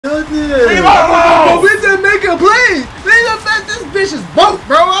Leave alone! We just make a play. This bitch is broke,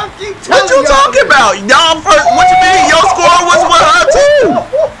 bro. I keep telling you talking about? Y'all first. What you mean? Your score was with her too.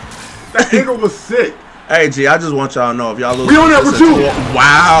 That angle was sick. Hey G, I just want y'all to know if y'all lose. We on that with you.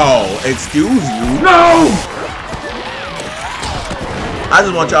 Wow. Excuse you. No. I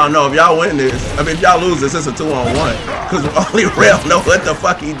just want y'all to know if y'all win this. I mean, if y'all lose this, it's a 2-on-1. Cause only Real know what the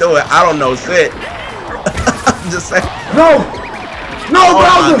fuck he doing. I don't know shit. I'm just saying. No. No, oh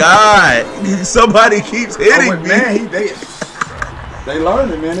Bowser. My God. Somebody keeps hitting me. Man, they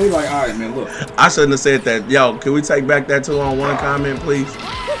learned it, man. They like, all right, man, look. I shouldn't have said that. Yo, can we take back that 2-on-1 comment, please?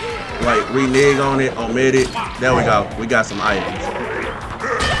 Like, renege on it, omit it. There we go. We got some items.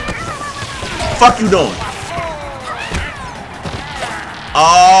 Fuck you doing?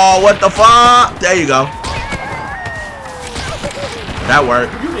 Oh, what the fuck? There you go. That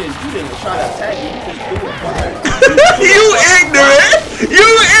worked. You didn't try to attack me. You just threw it. You ignorant! You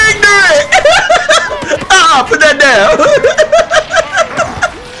ignorant! Put that down.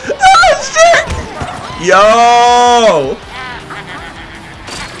 Oh shit! Yo!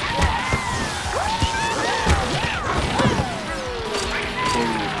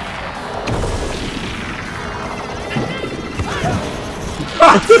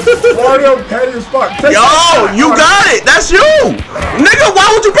 Mario petty as fuck. Yo, you got it. That's you, nigga. Why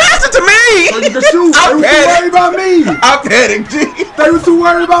would you pass it to me? So you can shoot. They was too worried about me. I'm petting, G. They was too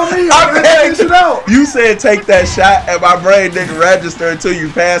worried about me. I'm petting. Shit out. You said take that shot, and my brain didn't register until you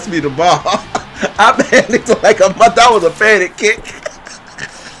passed me the ball. I panicked like a month. That was a panic kick.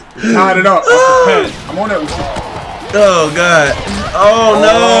 Tied it up. I'm on that with you. Oh God. Oh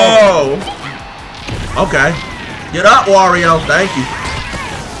no. Okay. Get up, Wario. Thank you.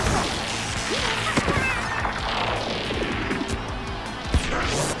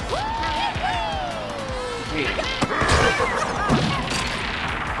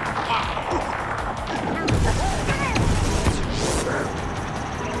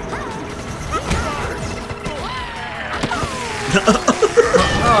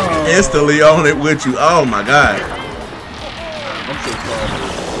 Instantly on it with you. Oh my God.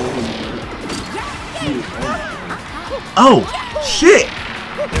 Oh shit.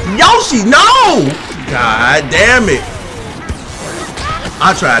 Yoshi, no! God damn it.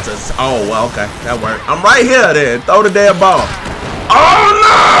 I tried to. Oh, well, okay. That worked. I'm right here then. Throw the damn ball. Oh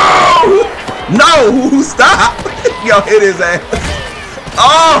no! No! Stop! Yo, hit his ass.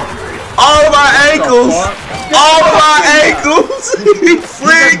 Oh! All of my ankles! All of my ankles! He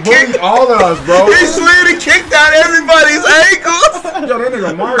slid and kicked all of us, bro. He slid and kicked out everybody's ankles! Yo, that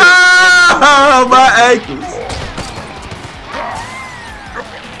nigga Mario. Oh, my ankles!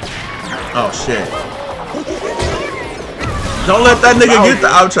 Oh shit. Don't let that nigga get the.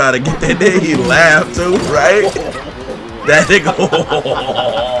 I'm trying to get that nigga. He laughed too, right? That nigga.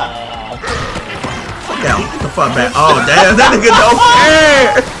 Fuck out. Get the fuck back. Oh damn, that nigga don't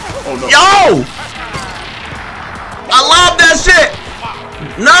care. Oh, no. Yo! I love that shit!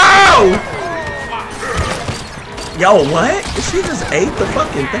 No! Yo, what? She just ate the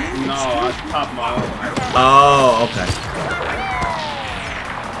fucking thing? No, I popped my own. Oh, okay.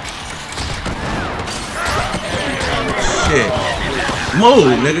 Shit.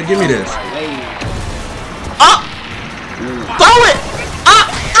 Move, nigga. Give me this. Up! Throw it! Up!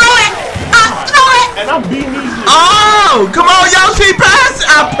 Throw it! Up! Throw it! And I'm beating these. Oh! Come on, Yoshi! Pass!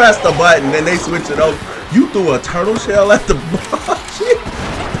 I pressed the button and they switch it over. You threw a turtle shell at the ball. Shit.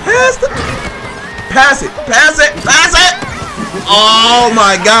 Pass the. Pass it! Pass it! Pass it! Oh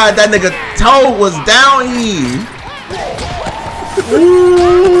my God! That nigga toe was down here.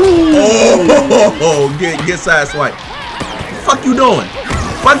 Oh! Get side swipe. Fuck you doing?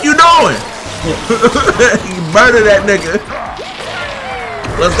 Fuck you doing? You murdered that nigga.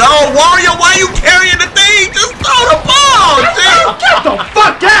 Let's go, Wario. Why you carrying the thing? Just throw the ball, dude. Get the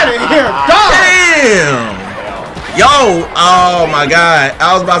fuck out of here, dog. Damn. Yo, oh my God.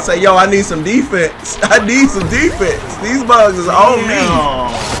 I was about to say, yo, I need some defense. I need some defense. These bugs is on me.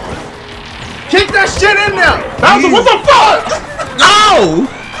 Kick that shit in there. Bowser, what the fuck? No.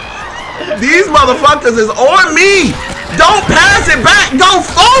 These motherfuckers is on me. Don't pass it back. Go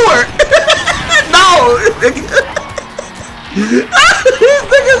forward. No. These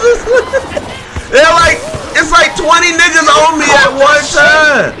niggas is. They're like, it's like 20 niggas on me at one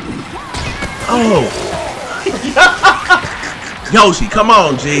time. Oh. Yoshi, come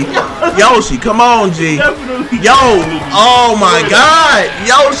on, G. Yoshi, come on, G. Yo, oh my God.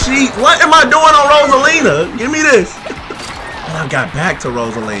 Yoshi, what am I doing on Rosalina? Give me this. And I got back to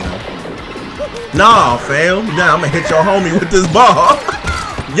Rosalina. Nah, fam. Now I'm gonna hit your homie with this ball.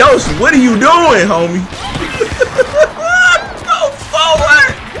 Yoshi, what are you doing, homie? Go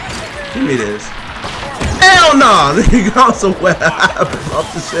forward. Give me this. Hell no! There you go somewhere. I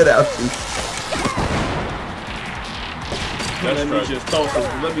bumped the shit out you. Let me just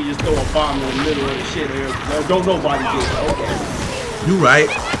throw a bomb in the middle of the shit here. Don't nobody get it. Okay. You right.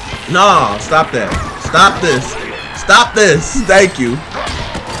 No, stop that. Stop this. Stop this. Thank you.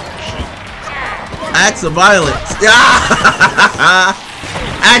 Acts of violence.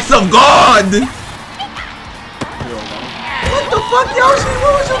 Acts of God. What the fuck, Yoshi?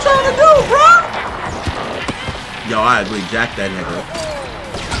 What was you trying to do, bro? Yo, I agree. Jack that nigga.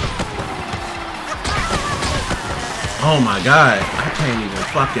 Oh my god. I can't even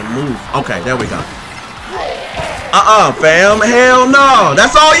fucking move. Okay, there we go. Fam. Hell no.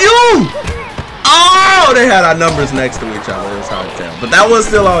 That's all you. Oh, they had our numbers next to each other. It was hard to tell. But that was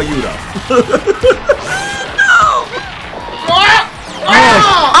still all you, though. No.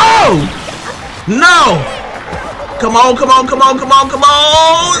 Oh. No. Come on, come on, come on, come on, come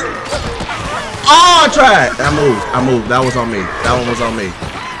on. Oh, I tried. I moved. That was on me. That one was on me.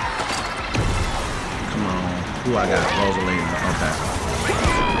 Come on. Who I got? Rosalina. Okay.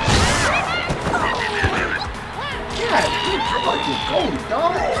 God, fucking go,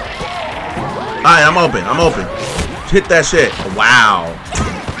 dog. Alright, I'm open. I'm open. Hit that shit. Wow.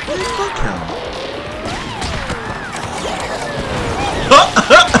 Fuck him.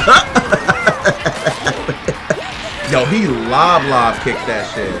 Yo, he lob kicked that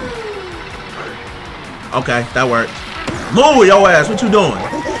shit. Okay, that worked. Move your ass. What you doing?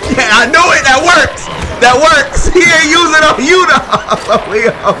 Yeah, I knew it. That works. That works. He ain't using on you though. So we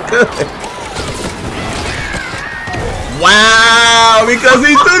all good. Wow, because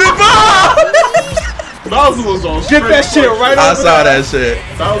he threw the ball. Bowser was on. Get that shit right over. I saw that shit.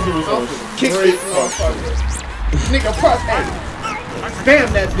 Bowser was on. Kick it. Nigga, press A.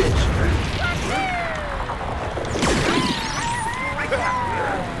 Spam that bitch.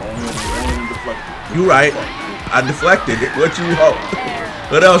 You right. I deflected it. What you want?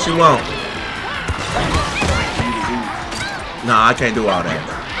 What else you want? Nah, I can't do all that.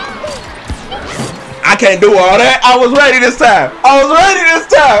 I can't do all that. I was ready this time. I was on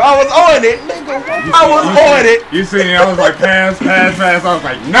it. I was on it. You see, I was like, pass. I was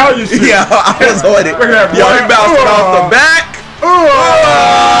like, no, you shoot. Yeah, I was on it. Yo, he bounced off the back.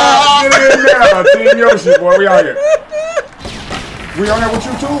 Get in there. Team Yoshi, boy. We out here. We on there with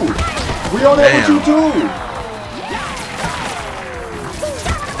you, too.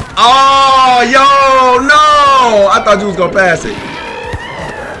 Oh, yo, no. I thought you was going to pass it.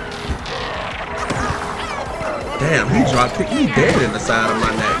 Damn, he dropped kick. He dead in the side of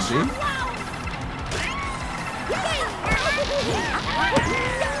my neck, G.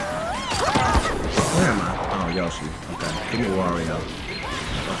 Where am I? Oh, Yoshi. Okay, give me Wario.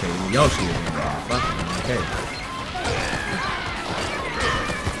 Okay, give me Yoshi again. Fuck him. Okay.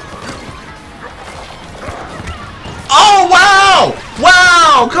 Oh, wow!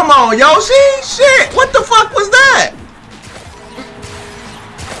 Wow! Come on, Yoshi! Shit! What the fuck was that?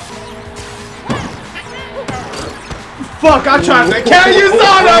 Fuck, I tried to carry you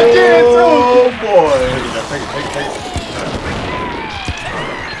saw that kid too! Oh boy. Take it.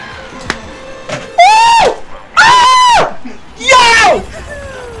 Woo! Oh! Yo!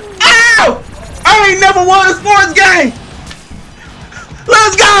 Ow! I ain't never won a sports game!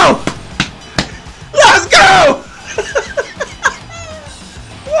 Let's go! Let's go!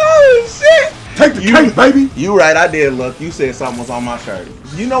 Oh shit! Take the cake, baby! You right, I did look. You said something was on my shirt.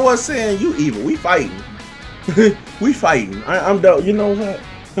 You know what, saying? You evil. We fighting. We fighting. I'm dope. You know what?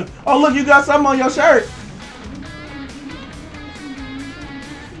 Oh, look, you got something on your shirt.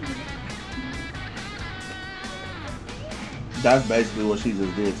 That's basically what she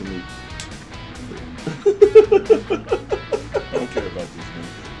just did to me. I don't care about this, man.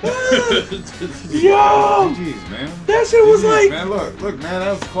 Yo! GG's, man. That shit was like... Man, look, man,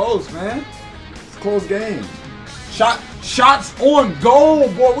 that was close, man. It's a close game. Shots on goal,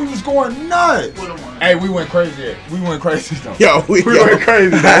 boy. We was going nuts. Hey, we went crazy. We went crazy, though. Yo, we went crazy,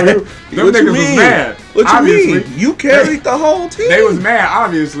 though. Them niggas was mad. What obviously. You mean? You carried the whole team. They was mad,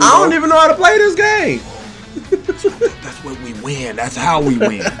 obviously. I don't even know how to play this game. That's what we win. That's how we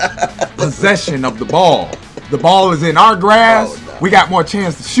win. Possession of the ball. The ball is in our grasp. Oh, no. We got more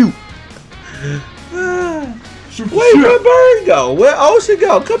chance to shoot. Wait, where Bird go? Where Ocean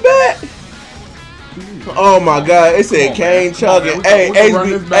go? Come back. Oh my God! It said Kane chugging. Hey,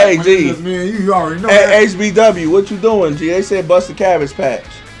 HB, hey G. You already know. Hey, HBW, what you doing, G? They said bust the cabbage patch.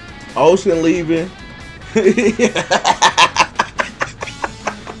 Ocean leaving.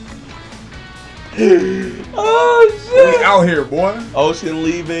 Oh shit! We out here, boy. Ocean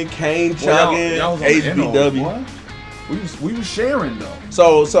leaving. Kane chugging. HBW. We was sharing though.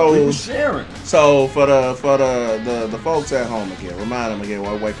 So we was sharing. So for the folks at home again, remind them again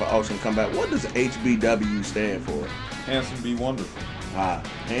while we wait for Ocean to come back. What does HBW stand for? Handsome be wonderful.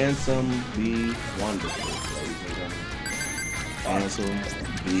 Handsome be wonderful, ladies and gentlemen. Handsome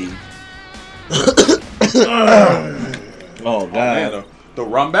be. Oh God! Man, the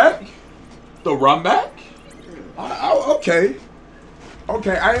run back. The run back. Okay.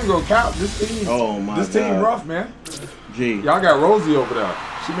 Okay, I ain't gonna count this team. Oh my God. This team rough, man. Gee. Y'all got Rosie over there.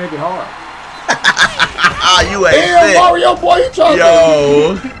 She make it hard. You ain't Damn, sick. Mario boy, you trying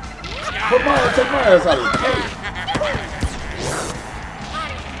Yo. to take my ass out of the game.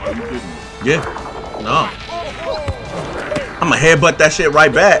 Yeah. No. I'ma headbutt that shit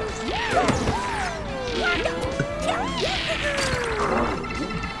right back.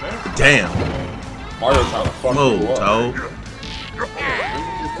 Damn. Mario trying to fuck Move, you up. Toad.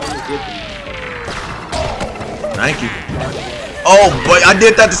 Thank you. Oh boy, I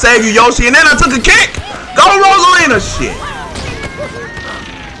did that to save you, Yoshi, and then I took a kick. Go Rosalina, shit.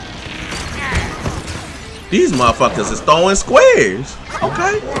 These motherfuckers is throwing squares.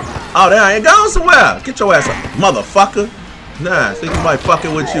 Okay. Oh, they ain't going somewhere. Get your ass up, motherfucker. Nah, think somebody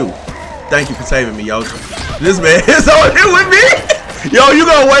fucking with you. Thank you for saving me, Yoshi. This man is on here with me. Yo, you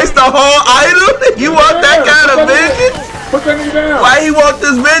gonna waste the whole item? You want that kind of vengeance? Put that nigga down. Why you want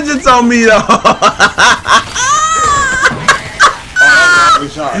this vengeance on me, though? He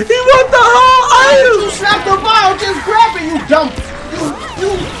want the whole item. You slapped the ball, just grab it, you dumb.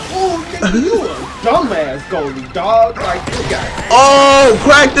 You a dumbass goalie, dog. Like you got. Oh,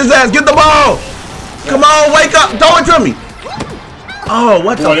 cracked his ass. Get the ball. Come on, wake up. Throw it to me. Oh,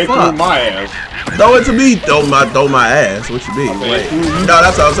 what the fuck? My ass. Throw it to me. Throw my ass. What you mean? Wait. No,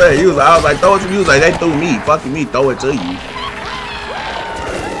 that's what I'm saying. I was like, throw it to me. He was like, they threw me. Fucking me. Throw it to you.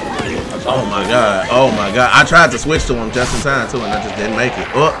 Oh my God. Oh my God. I tried to switch to him just in time too, and I just didn't make it.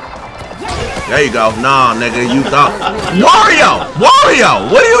 Oh. There you go. Nah, nigga, you thought. Wario! What are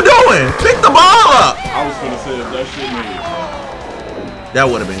you doing? Pick the ball up. I was gonna say if that shit made it. That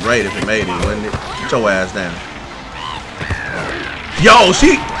would have been great if it made it, wouldn't it? Get your ass down. Yo,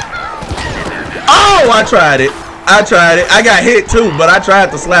 she. Oh, I tried it. I got hit too, but I tried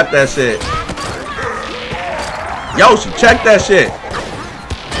to slap that shit. Yoshi, check that shit.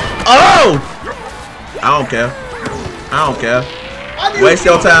 Oh! I don't care. Waste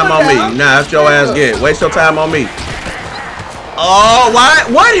your time on me. Nah, that's your ass get. Waste your time on me. Oh,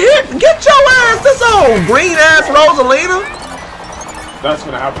 what hit? Get your ass. This old green ass Rosalina. That's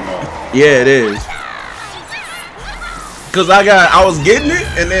gonna happen though. Yeah, it is. Cause I was getting it,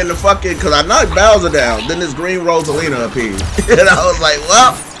 and then the fucking, cause I knocked Bowser down. Then this green Rosalina appeared, and I was like,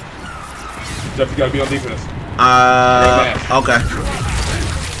 well. Jeff, you gotta be on defense. Okay.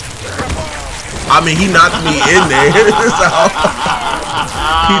 I mean, he knocked me in there, so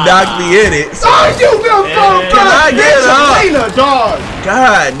he knocked me in it. So can I get up? Dog.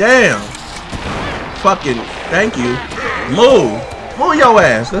 God damn. Fucking, thank you. Move your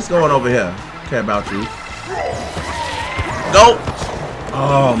ass. Let's go on over here. Care about you. Go.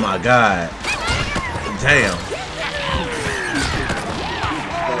 Oh my God. Damn.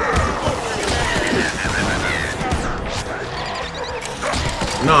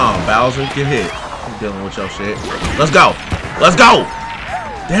 No, Bowser, get hit. I'm dealing with your shit. Let's go.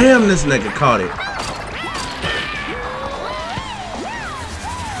 Damn, this nigga caught it.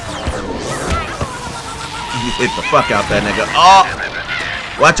 You hit the fuck out that nigga. Oh,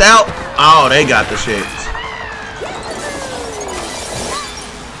 watch out. Oh, they got the shit.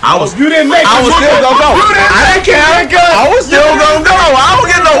 I was still gonna go. I didn't care. I was still gonna go. I don't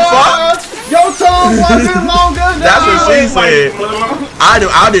get no fuck. Your tongue wasn't longer than That's what she said. I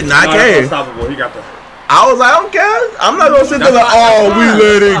did not care. He got the. I was like, I don't care. I'm not gonna sit there like, oh, we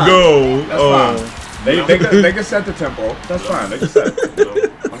let it go. That's fine. They can set the tempo. That's fine. They can set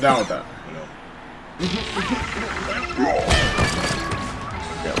it. I'm down with that.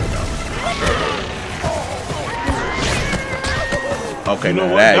 Okay, now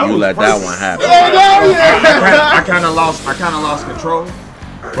that you let that one happen. I kind of lost control.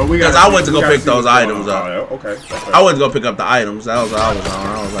 But because I went to go pick those items up. Okay. I went to go pick up the items. That was what I was on.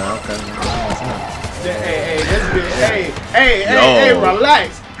 I was like, okay. Hey,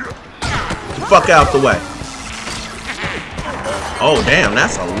 relax. Get the fuck out the way. Oh, damn,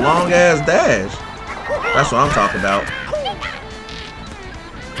 that's a long ass dash. That's what I'm talking about.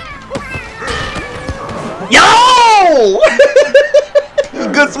 Yo!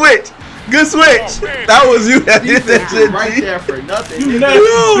 Good switch. That was you that did that shit. Right there for nothing. You nasty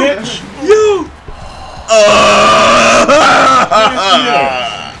bitch. You.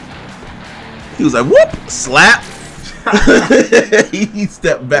 He was like, whoop, slap. He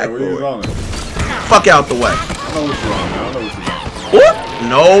stepped back. Where you going? Fuck out the way. I know what you're on, man. I know what you're doing. What?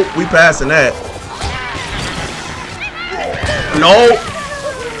 No, we passing that. No.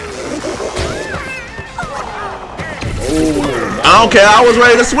 Oh, I don't care. I was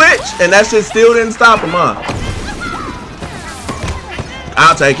ready to switch, and that shit still didn't stop him, huh?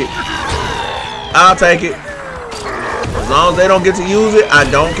 I'll take it. I'll take it. As long as they don't get to use it, I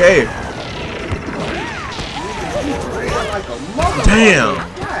don't care. Damn.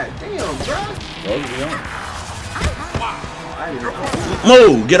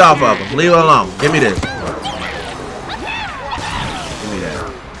 Move. Get off of him. Leave it alone. Give me this. Give me that.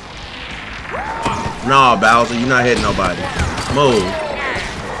 Nah, Bowser, you're not hitting nobody. Move.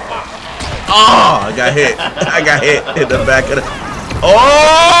 Oh, I got hit. I got hit in the back of the...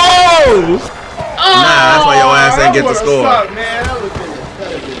 Oh! Nah, that's why your ass ain't get the score.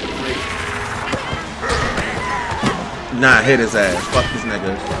 Nah, hit his ass. Fuck this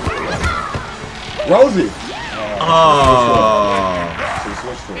nigga. Rosie. Oh.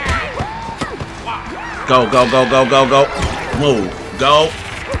 Go, go, go, go, go, go. Move. Go.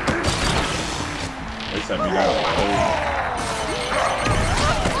 They sent me that.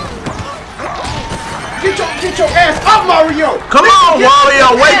 Get your ass up, Mario! Come on,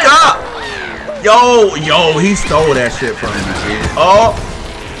 Wario, wake up! Yo, he stole that shit from me, kid. Oh.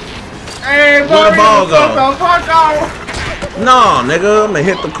 Hey, where the ball go? Fuck out. No, nigga, I'm gonna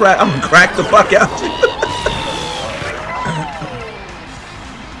hit the crack. I'm gonna crack the fuck out you.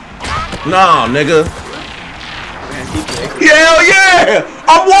 No, nigga. Hell yeah!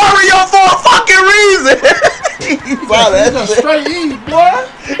 I'm Wario for a fucking reason. That's a straight E, boy.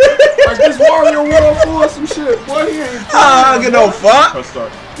 Like this Wario World full of some shit, boy. He ain't. I don't get no fuck.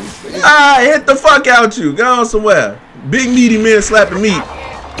 I hit the fuck out you. Go on somewhere. Big meaty man slapping meat.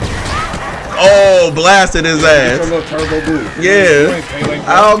 Oh, blasted his ass. Yeah.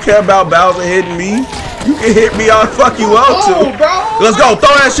 I don't care about Bowser hitting me. You can hit me all the fuck you want to. Let's go.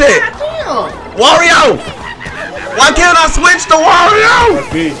 Throw that shit. Wario! Why can't I switch to Wario?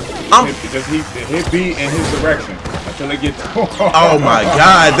 Because he hit B in his direction until they get to oh my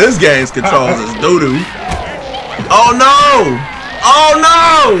god, this game's controls is doo-doo. Oh no! Oh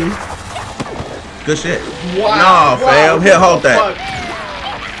no! Good shit. Wow. No, fam. Here, hold that.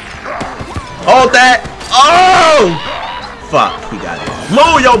 Hold that. Oh! Fuck, he got it.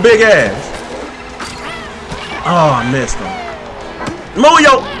 Move your big ass. Oh, I missed him. Move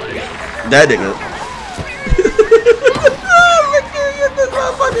your... That nigga.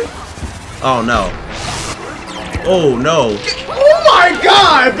 Oh, no. Oh, no. Oh, my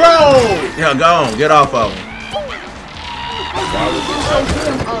God, bro. Yeah, go on. Get off of him.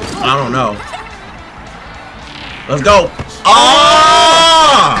 I don't know. Let's go.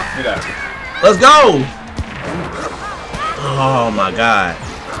 Oh! Let's go. Oh, my God.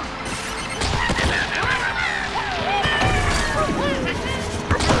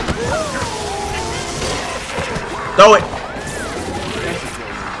 Throw it.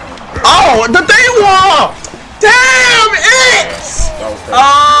 Oh, the thing wall! Damn it!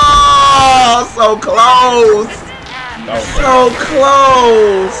 Oh, so close. So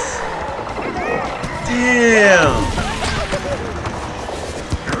close. Damn.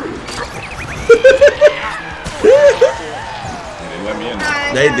 They let me in.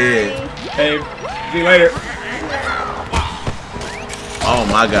 They did. Hey, see you later. Oh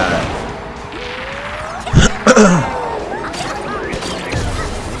my God.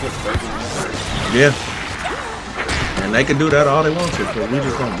 Yeah. And they can do that all they want to, because we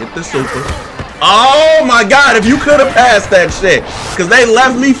just gonna get the super. Oh my God, if you could have passed that shit. Because they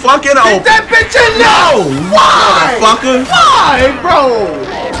left me fucking open. Get that bitch in there! No! Why? Motherfucker. Why, bro?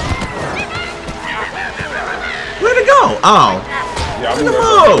 Where'd it go? Oh. Yeah,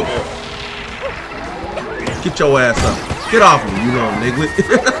 Move. Get your ass up. Get off me, you little nigga.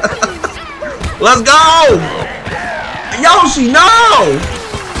 Let's go! Yoshi, no!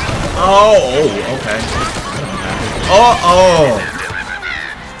 Oh, okay. Oh.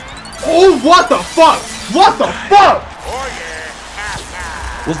 Oh, what the fuck? What the fuck?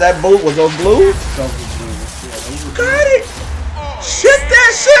 Was that blue? Was those blue? Got it! Shit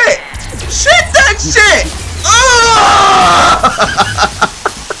that shit! Shit that shit! Oh!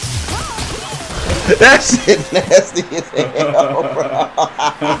 That shit nasty as hell, bro.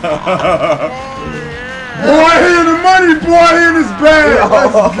 Boy, he in the money, boy, he in his bag.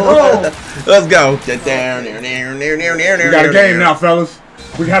 Let's go. We got a game now, fellas.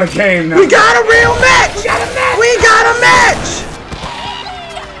 We got a game now. We got a real match. We got a match.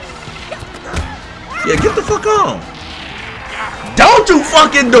 Yeah, get the fuck on. Don't you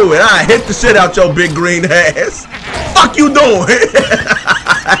fucking do it. I hit the shit out your big green ass. fuck you doing?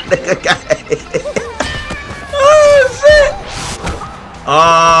 Oh shit!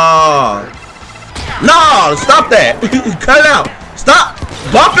 Oh no! Stop that! Cut it out! Stop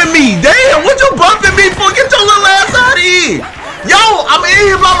bumping me! Damn! What you bumping me for? Get your little ass out of here! Yo! I'm in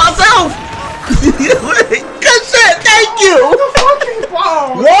here by myself! Good shit! Thank you!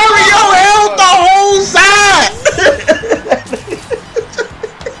 Wario held the whole side!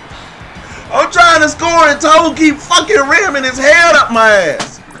 I'm trying to score and Toad keep fucking ramming his head up my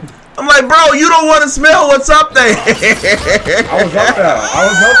ass. I'm like, bro, you don't want to smell what's up there. I was up there.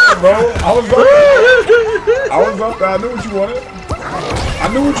 I was up there, bro. I was up there. I knew what you wanted. I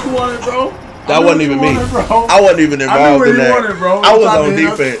knew what you wanted, bro. That wasn't even me. I wasn't even involved in that. Wanted, bro. I was on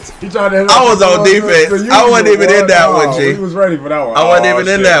defense. I was on defense. I wasn't even in that one, G. He was ready for that one. I wasn't even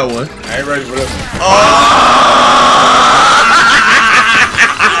in that one. I ain't ready for this one.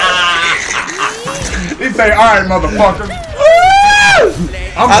 He say, all right, motherfucker.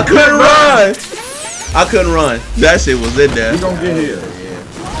 I couldn't run. I couldn't run. That shit was in there. He gonna get here.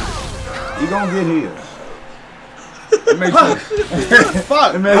 He gonna get here. It makes sense.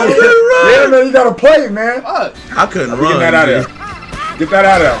 Fuck. Yeah, man, you gotta play, man. Fuck. I couldn't run. Get that out of there. Get that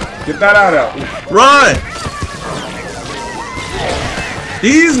out of there. Get that out of there. Run.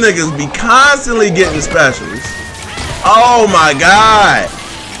 These niggas be constantly getting specials. Oh my god.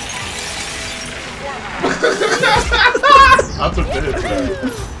 I took the hit today.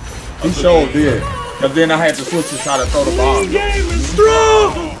 He sure did. Cause then I had to switch to try to throw the ball. The game is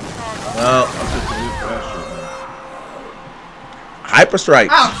strong. Well, Hyper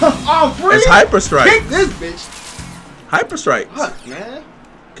Strike. I'm free. It's Hyper Strike. Kick this bitch. Hyper Strike. Fuck, man.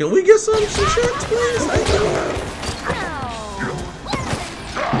 Can we get some shit, please? Thank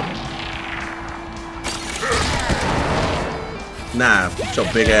you. Nah, put your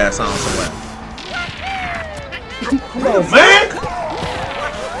big ass on somewhere. Come on, man.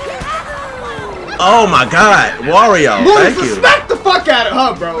 Oh my god, Wario, thank you. Smack the fuck out of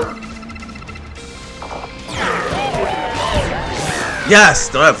her, bro. Yes,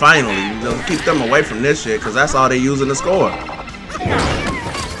 finally. Keep them away from this shit, because that's all they using to score.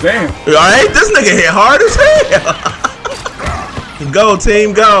 Damn. Alright, this nigga hit hard as hell. Go,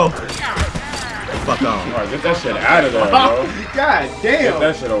 team, go. Fuck on. Alright, get that shit out of there, bro. God damn. Get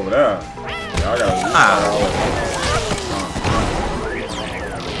that shit over there. Yeah, I gotta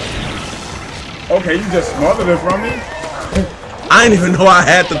Okay, you just smothered it from me? I didn't even know I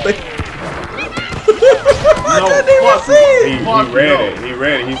had to think. No, fuck He read it. He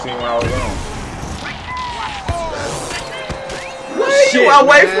read it. He seen what I was on. What are you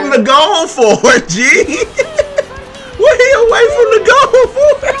away from the goal for, G? What are you away from the goal for?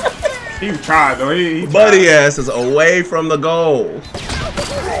 He tried though. He Buddy ass is away from the goal.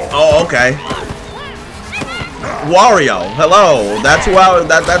 Oh, okay. Wario, hello. That's who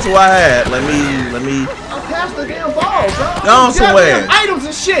I had. Let me. I passed the damn ball, bro. Go on somewhere. Items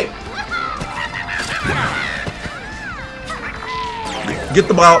and shit. Get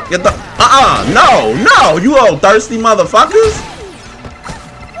the ball. Get the. No, no. You old thirsty motherfuckers.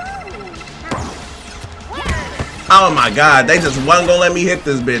 Oh my god. They just wasn't gonna let me hit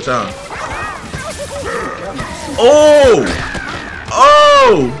this bitch, huh? Oh.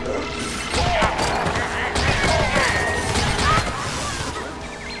 Oh.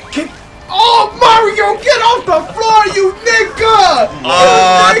 Oh, Mario, get off the floor, you nigga!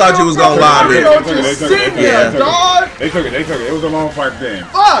 Oh, I thought you was gonna lob it. They took it. It was a long fight then.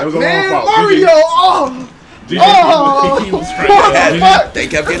 Fuck, it was a man, long fight. Mario, They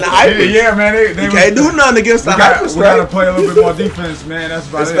kept getting the hyper. Yeah, man. They can't do nothing against the hyper strike. We gotta play a little bit more defense, man. That's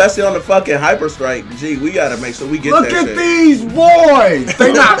about Especially on the fucking hyper strike. Gee, we gotta make sure we get that shit. Look at these boys.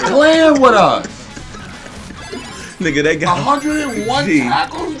 They not playing with us. Nigga, they got 101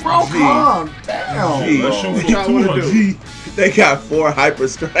 tackles, bro. Calm down. They got 4 hyper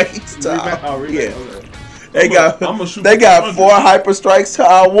strikes to our, yeah. They got 4 hyper strikes to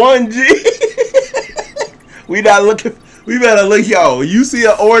our 1, G. We not looking. We better look, yo. You see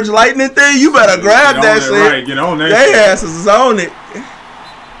an orange lightning thing? You better grab that shit. Right, get on that. They asses is on it.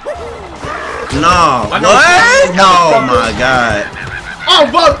 No. What? Oh my god. Oh,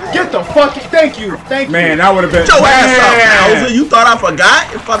 but get the fucking. Thank you. Man, that would have been. Get your ass up, Bowser. You thought I forgot?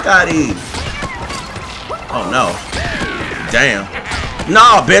 Fuck out of here. Oh no. Damn.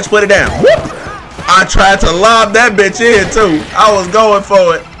 No, bitch, put it down. Whoop. I tried to lob that bitch in too. I was going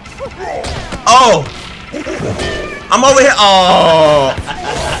for it. Oh. I'm over here. Oh.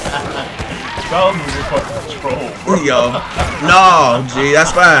 Yo. No, G,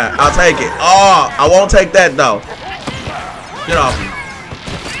 that's fine. I'll take it. Oh, I won't take that though. Get off me.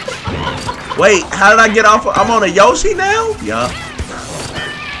 Wait, how did I get off? I'm on a Yoshi now? Yup.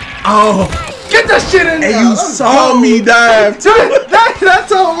 Oh. Get that shit in there. And you saw me dive too.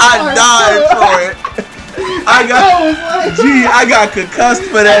 That's all. I died for it. I got concussed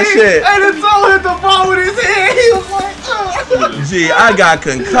for that shit. And it's all hit the ball with his head. He was like, G, I got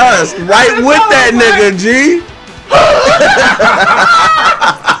concussed right with that nigga, G.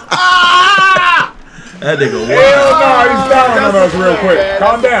 That nigga wild. Hell no, he's down on us real quick.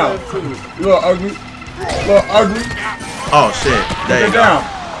 Calm down. You little ugly. Little ugly. Oh shit. There you go. Down.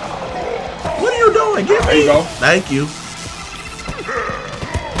 What are you doing? Get me. There you go. Thank you.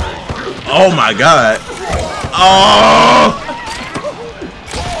 Oh my god. Oh.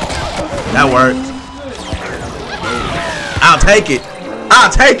 That worked. I'll take it. I'll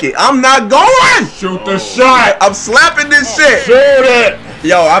take it. I'm not going. Shoot the shot. I'm slapping this shit. Shoot it.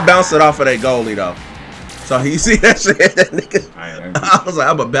 Yo, I bounced it off of that goalie though. So you see that shit, that nigga. I was like,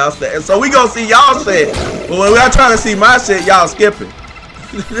 I'm gonna bounce that. And so we gonna see y'all shit. But when we are trying to see my shit, y'all skipping.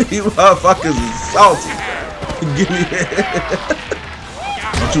 You motherfuckers is salty. Give me that.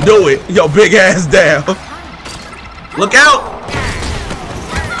 Don't you do it. Yo, big ass down. Look out.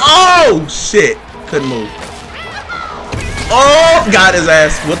 Oh shit. Couldn't move. Oh, got his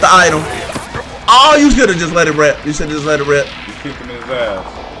ass with the item. Oh, you should have just let it rip. You should have just let it rip. You kicked him in his ass.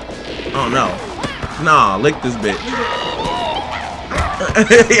 Oh no. Nah, lick this bitch.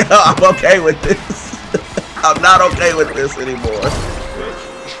 Yo, I'm okay with this. I'm not okay with this anymore.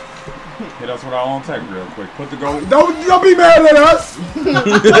 Hit us with our own tech real quick. Put the goal. Don't be mad at us. What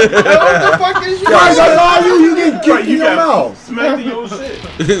the fuck is you? Guys, that's all you get kicked in your mouth. Smacked your shit.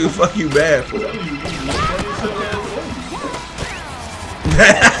 Fuck you bad for.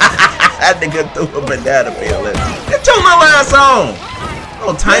 That nigga threw a banana peel in. Get your little ass on.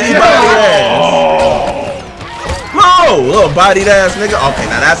 Little tiny body ass. Oh, little bodied ass nigga. Okay,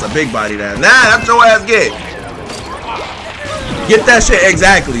 now that's a big bodied ass. Nah, that's your ass get. Get that shit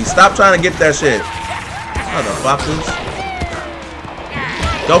exactly. Stop trying to get that shit. Motherfuckers.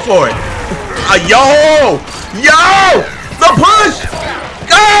 Go for it. Yo! Yo! The push!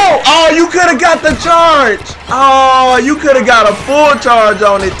 Go! Oh, you could have got the charge. Oh, you could have got a full charge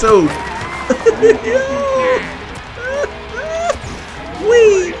on it too.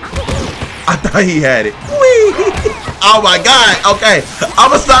 Wee! I thought he had it. Wee! Oh my god. Okay. I'm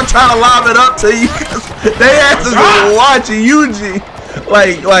gonna stop trying to lob it up to you because they asses are watching you, G.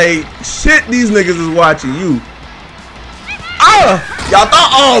 Like shit, these niggas is watching you. Y'all thought,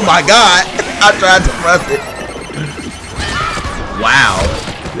 oh my god. I tried to press it. Wow.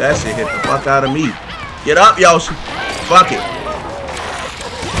 That shit hit the fuck out of me. Get up, Yoshi. Fuck it.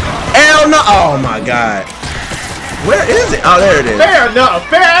 Hell no. Oh my god. Where is it? Oh, there it is. Fair enough.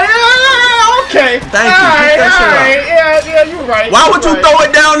 Fair enough. Okay. Thank you. Keep that shit up. Yeah, you're right. Why would you throw it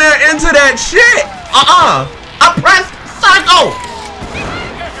down there into that shit? I pressed psycho.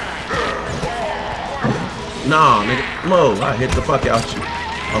 Nah, nigga. Move. I hit the fuck out you.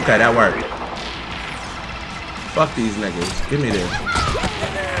 Okay, that worked. Fuck these niggas. Give me this.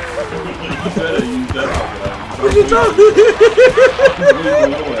 What you talking?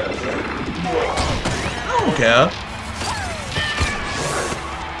 I don't care.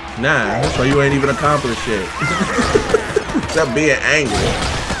 Nah, that's why you ain't even accomplished shit. Except being angry.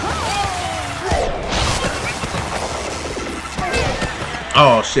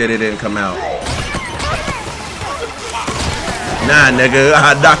 Oh shit, it didn't come out. Nah, nigga,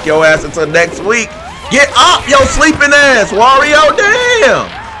 I'll knock your ass until next week. Get up, yo sleeping ass, Wario, damn!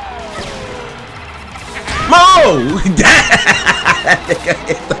 Mo!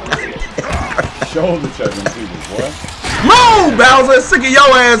 Shoulder checking people, boy. Mo, Bowser, sick of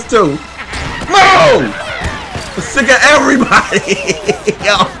your ass too. Mo! Sick of everybody.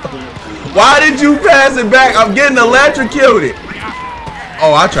 Yo. Why did you pass it back? I'm getting electrocuted.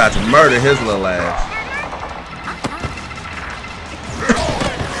 Oh, I tried to murder his little ass.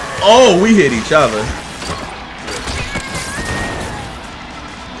 Oh, we hit each other.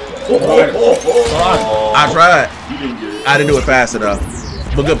 I tried. I didn't do it fast enough.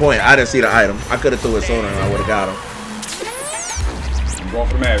 But good point. I didn't see the item. I could have threw it sooner and I would have got him. I'm going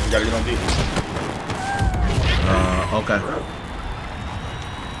for the match. You gotta get on defense. Okay.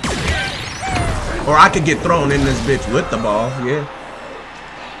 Or I could get thrown in this bitch with the ball. Yeah.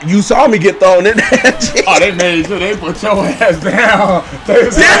 You saw me get thrown in that shit. Oh, they made sure they put your ass down. They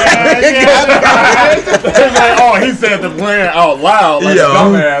was like, oh, he said the plan out loud like a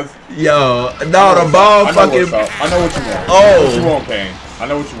dumbass. Yo, no, the ball fucking. I know what you want. Oh. I know what you want, Payne. I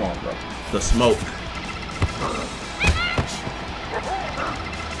know what you want, bro. The smoke.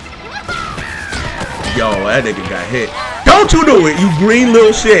 Yo, that nigga got hit. Don't you do it, you green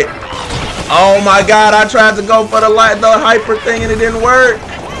little shit. Oh my god, I tried to go for the hyper thing and it didn't work.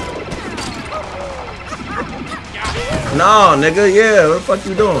 No, nigga, yeah, what the fuck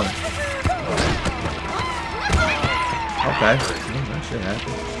you doing? Okay. That shit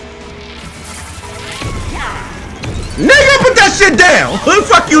happened. Nigga, put that shit down! What the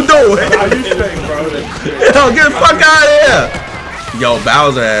fuck you doing? How you think, bro? Yo, get the fuck out of here! Yo,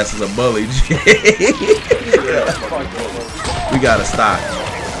 Bowser ass is a bully. We gotta stop.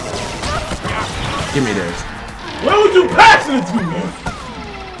 Give me this. Where would you pass it to, man?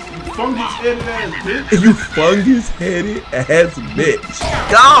 You fungus-headed ass bitch. You fungus-headed ass bitch.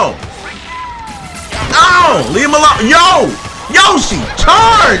 Go! Go! Leave him alone. Yo! Yoshi!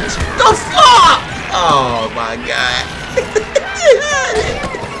 Charge! The fuck? Oh my god.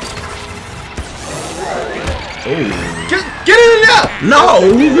 Get in there! No!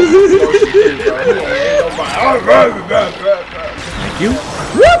 Thank you.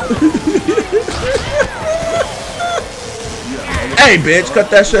 Hey, bitch, cut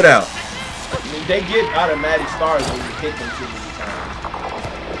that shit out. I mean, they get automatic stars when you hit them too many times.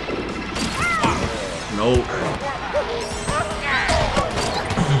 Nope.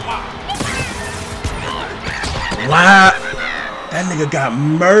 Wow. That nigga got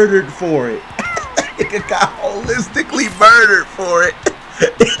murdered for it. That nigga got holistically murdered for it.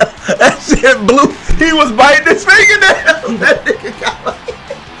 That shit blew. He was biting his fingernails. That nigga got like,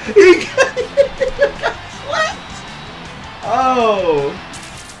 he got slapped. Oh.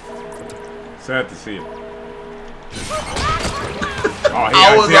 Sad to see him. Oh,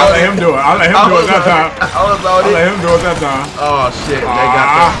 I let him do it. I let him do it that time. I let him do it that time. Oh shit, they got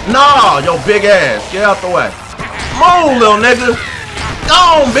that. No, yo big ass. Get out the way. Move, little nigga. Go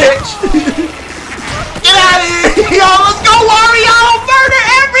on, bitch. Get out of here. Yo, let's go, Wario. Murder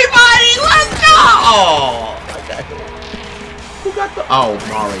everybody. Let's go. Oh, okay. Who got the... Oh,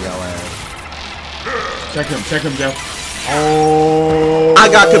 Mario ass. Check him, Jeff. Oh. I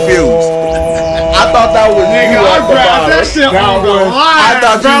got confused. I thought that was nigga. you. I grabbed that shit on the line. I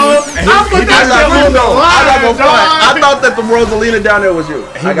thought that I thought that the Rosalina down there was you.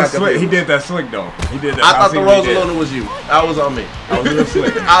 I got confused. He did that slick though. He did that. I thought the Rosalina was you. That was on me. I was real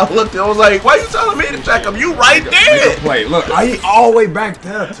slick. I looked. I was like, "Why you telling me to check him? You right there." Make a play. Look, I all the way back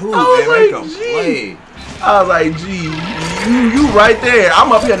there too. I was man. like, "Gee." I was like, "Gee, you right there."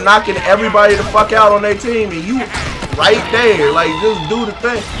 I'm up here knocking everybody the fuck out on their team, and you right there. Like, just do the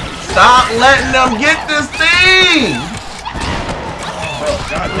thing. Stop letting them get this thing. Oh,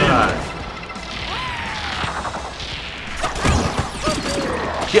 goddamn.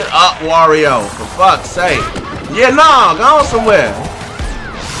 Get up, Wario, for fuck's sake. Yeah, no, go on somewhere.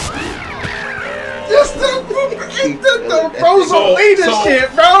 Just the Rosalina shit,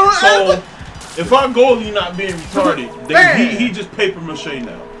 bro. So, if our goalie not being retarded, then he just paper mache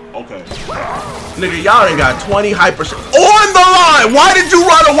now. Okay. Nigga, y'all ain't got 20 hyper on the line. Why did you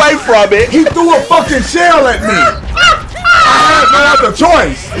run away from it? He threw a fucking shell at me. I had no other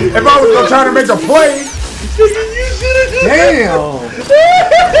choice. If I was gonna try to make a play. Damn.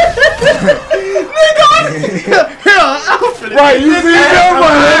 Nigga, right, you see that?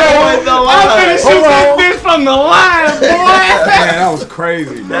 I'm finna shoot that bitch from the line, boy. Man, that was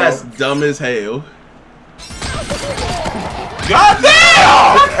crazy, bro. That's dumb as hell. Goddamn!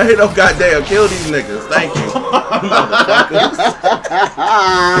 Hey, no goddamn, kill these niggas. Thank you.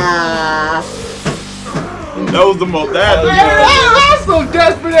 That was the most. That's some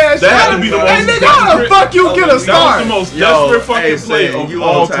desperate ass shit. That had to be the most. Hey, nigga, how the fuck you get a star? That was the most desperate fucking play of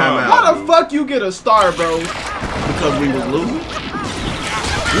all time. How the fuck you get a star, bro? Because we was losing?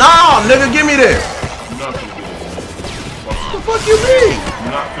 No, nigga, give me this. Not gonna get it. What the fuck you mean?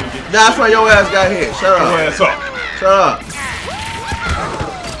 Not gonna get it. That's why your ass got hit. Shut up. Your ass up. Shut up.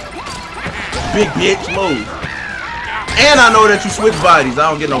 Big bitch, move. And I know that you switch bodies.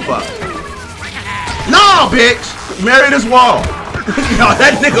 I don't get no fuck. No, bitch. Marry this wall. Yo,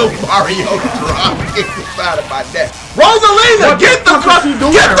 that nigga Mario drop. Get excited about that. Rosalina, get the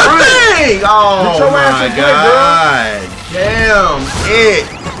thing. Oh my god. Damn it.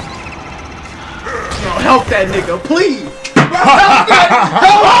 No, help that nigga, please.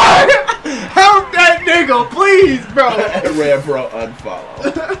 Help that nigga, please, bro. Red bro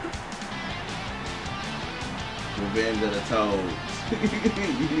unfollow. Revenge of the Toads.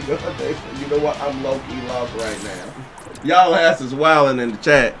 You know what? I'm low-key lost right now. Y'all ass is wilding in the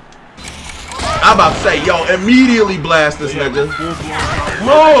chat. I'm about to say, yo, immediately blast this nigga.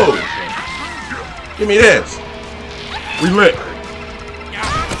 Move! Give me this. We lit.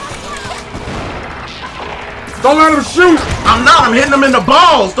 Don't let him shoot. I'm not. I'm hitting him in the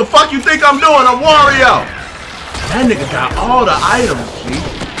balls. The fuck you think I'm doing? I'm Wario. That nigga got all the items, G.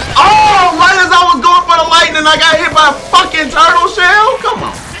 Oh, right as I was going for the lightning, I got hit by a fucking turtle shell. Come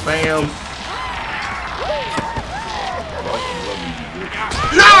on, fam.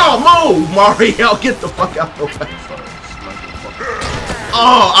 No, move, Mario. Get the fuck out the way.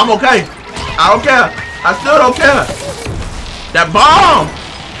 Oh, I'm okay. I don't care. I still don't care. That bomb.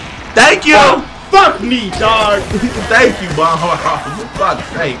 Thank you. Oh, fuck me, dog. Thank you, bomb. Fuck's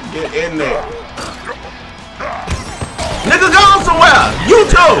sake, get in there. Nigga, go somewhere. You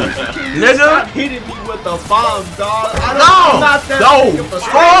too, nigga. Stop hitting me with the bomb, dog. I'm not that No, nigga for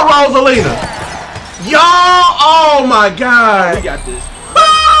score, Rosalina. Yo, oh my God. We got this.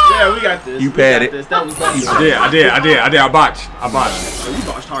 Yeah, we got this. You We pat got it. this. That was lucky. I did. I botched. Yeah, we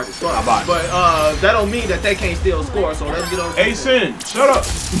botched hard as fuck. I botched. But that don't mean that they can't still score. So let's get on. Hey, Sin, shut up.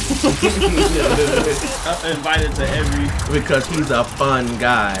 I'm invited to every. Because he's a fun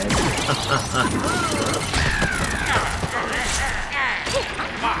guy.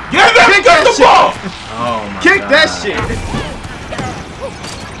 Get that the ball. Oh my Kick God. that shit.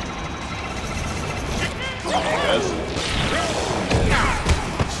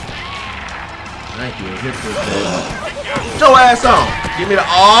 Thank you. Hit this bitch. Get your ass on. Give me the.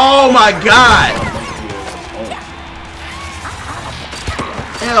 Oh my God.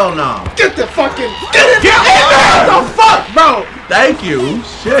 Hell no. Get the fucking. Get in there. What the fuck, bro? Thank you.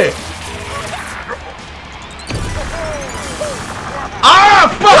 Shit. Ah,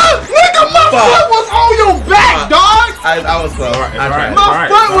 fuck. Nigga, my foot was on your back, dog. I was close. I tried. My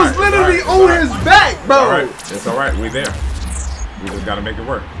foot was literally on his back, bro. Alright, it's alright, we there. We just gotta make it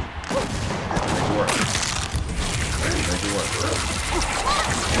work. Make it work. Make it work.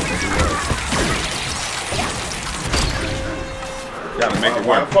 Gotta make it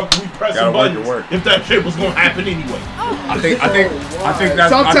Why work. the fuck we pressing Gotta make it buttons work. if that shit was gonna happen anyway? I think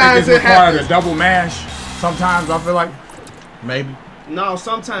that's Sometimes it's it required happens. a double mash. Sometimes I feel like Maybe. No,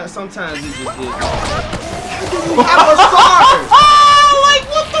 sometimes it just is. I was sorry. Oh, like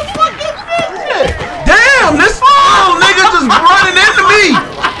what the fuck is this shit? Damn, this little nigga just running into me.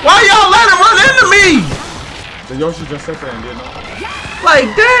 Why y'all let him run into me? the Yoshi just sat there and did nothing. Like,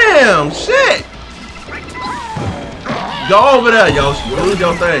 damn, shit. Go over there, Yoshi. Do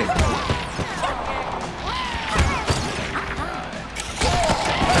your thing.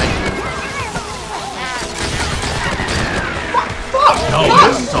 Yo,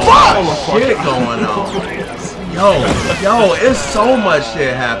 there's so much shit going on. Yo, it's so much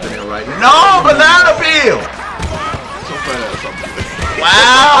shit happening right now. No, banana peel.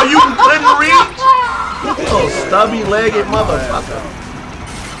 Wow, you couldn't reach? Little stubby-legged motherfucker.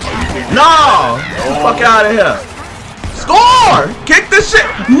 No, get the fuck out of here. Score! Kick this shit.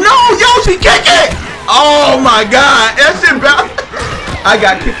 No, Yoshi, kick it! Oh my God, that shit bound. I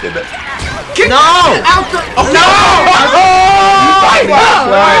got kicked in the. Kick no!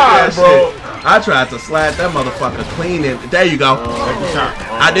 I tried to slide that motherfucker clean in. There you go.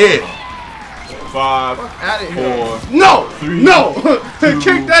 I did. 5, Out of 4. here. No! 3, No! 2,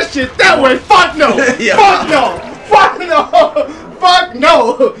 Kick that shit that way! Fuck no! Yeah. Fuck no! Fuck no! Fuck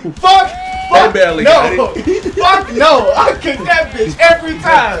no! Fuck! Fuck barely no! got it. Fuck no! I kick that bitch every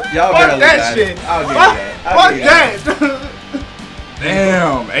time! Y'all Fuck barely that got shit! it. I'll give you Fuck, that. I'll fuck give you that!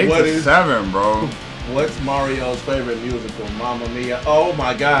 Damn, 8 What to is- 7, bro. What's Mario's favorite musical? Mamma Mia. Oh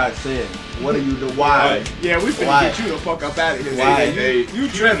my God, Sid. What are you doing? Why? Yeah, we finna Why? get you the fuck up out of here. Why? Hey, You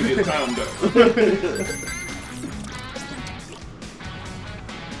tripping. get timed up.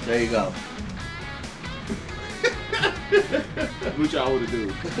 There you go. What y'all wanna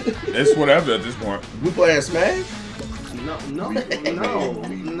do? It's whatever at this point. We playing Smash? No.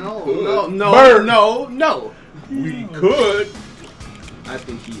 Bird. No. We could. I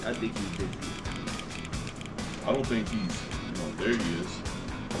think he did. I don't think he's. No, there he is.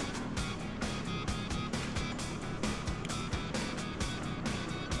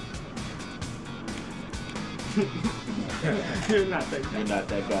 You're not that guy. You're not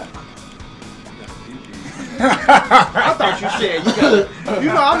that guy. I thought you said you got. You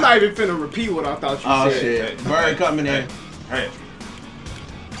know, I'm not even finna repeat what I thought you Oh said. shit. Bird coming in. Hey.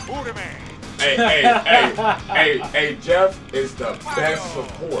 Hey, Jeff is the best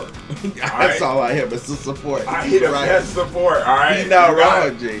support. That's all I hear, but it's the support. He the best support, alright? He's not You gotta-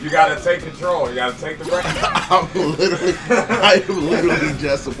 wrong, G. You gotta take control. You gotta take the reins. I am literally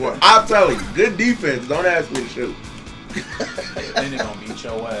just support. I'm telling you, good defense. Don't ask me to shoot. Then they gonna beat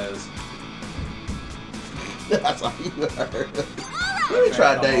your ass. That's all you heard. Let me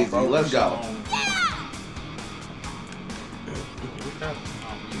try Daisy. Let's go.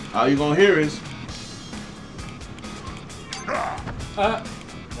 All you gonna hear is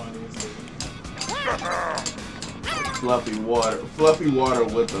Fluffy water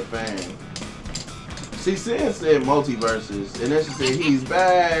with the fan. See, Sin said multiverses, and then she said he's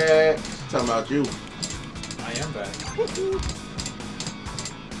back. She's talking about you. I am back.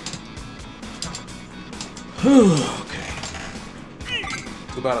 Okay.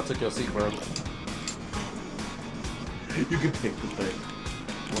 Too bad I took your seat, bro. You can pick the thing.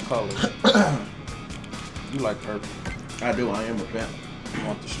 What color? You like purple. I do. I am a fan. You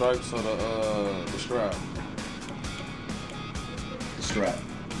want the stripes or the strap? The strap.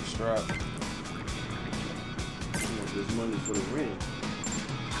 The strap. This money for the rent.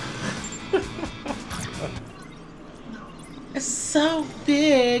 It's so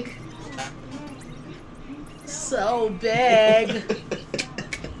big. So big.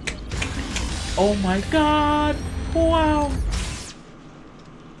 Oh my god. Wow.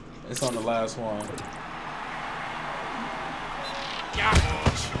 It's on the last one.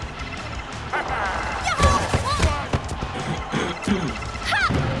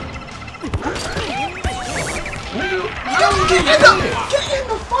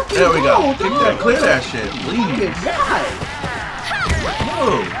 There we go. Kick that, clear that shit, please.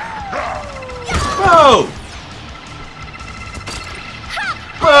 Whoa. Whoa.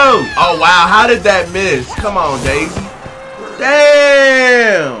 Whoa. Oh, wow. How did that miss? Come on, Daisy.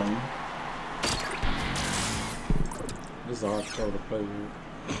 Damn. This is a hard control to play with.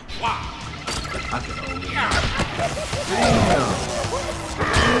 I can hold it.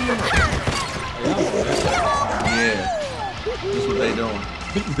 Yeah. This is what they doing.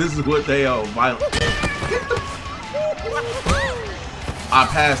 This is what they are. Violent. I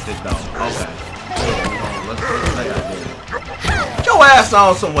passed it though. Okay. Let's say I did. Get your ass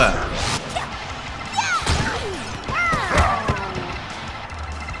on somewhere.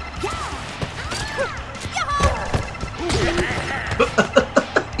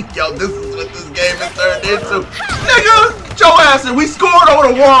 Yo, this is what this game has turned into. Nigga, get your ass in. We scored over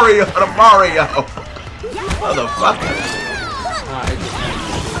the Wario, the Mario. Motherfucker.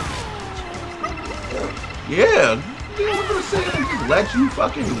 Yeah. Just let you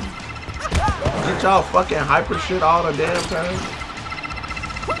fucking get y'all fucking hyper shit all the damn time.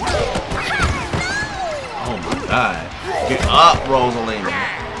 Oh my god. Get up, Rosalina.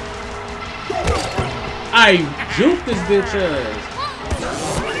 I juked this bitch ass.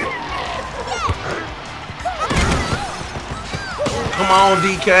 Come on,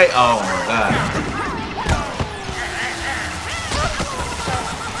 DK. Oh my god.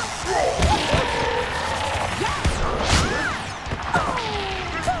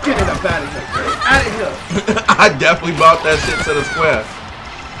 Get it up out of here. Out of here. I definitely bought that shit to the square.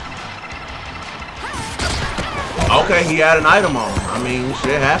 Okay, he had an item on him. I mean,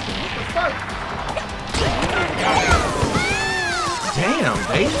 shit happened. Damn,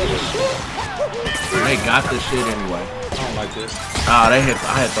 they got this shit anyway. I don't like this. Oh, they hit.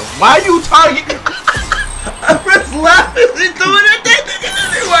 I hit the. Why you targeting? I was laughing. She's doing it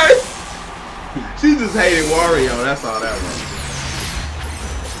anyway. She just hated Wario. That's all that was.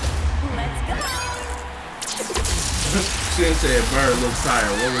 She said, "Bird looks tired.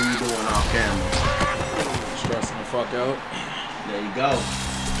 What were you doing off camera?" Stressing the fuck out. There you go.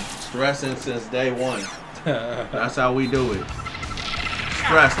 Stressing since day one. That's how we do it.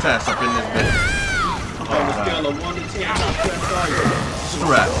 Stress test up in this bitch. On the scale of 1 to 10, how stressed are you?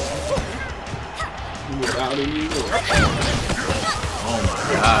 Stress. You was out in New York. Oh my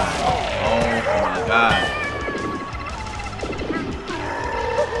god. Oh my god.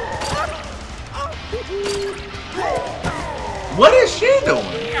 What is she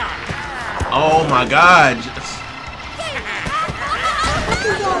doing? Oh my god. What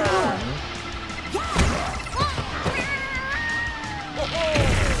is y'all doing?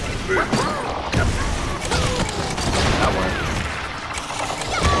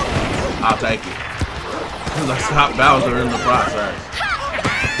 I'll take it. Because I stopped Bowser in the process.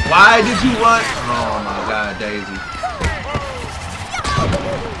 Why did you want? Oh my god, Daisy.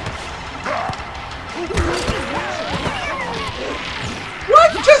 What?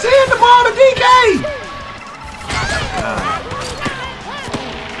 Just hand the ball to DK!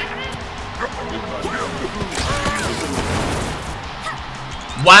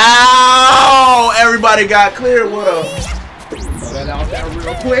 Wow! Everybody got clear with a. Got out there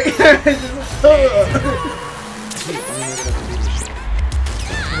real quick.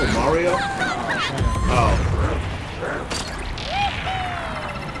 Mario? Oh.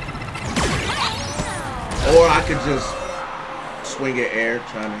 Or I could just swing at air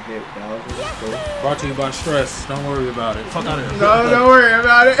trying to hit Bowser. Cool. Brought to you by Stress. Don't worry about it. Fuck out of here. No, don't worry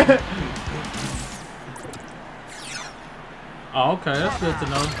about it. Oh, okay, that's good to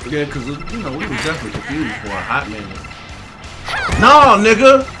know. Yeah, because, you know, we was definitely confused for a hot minute. No,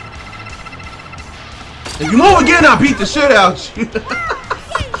 nigga! If you move again, I'll beat the shit out you. You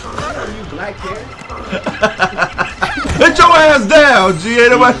black hair? Let your ass down, G.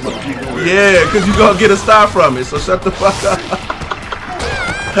 Ain't nobody... Yeah, because you gonna get a star from it, so shut the fuck up.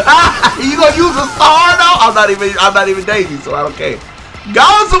 You gonna use a star though? I'm not even dating, so I don't care.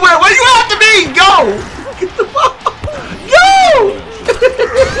 Go somewhere. Where you have to be? Go. Get the fuck. Go.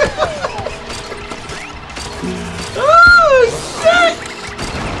 Oh shit.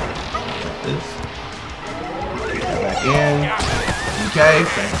 This. Get that back in. Okay,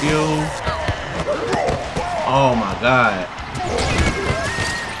 thank you. Oh my god.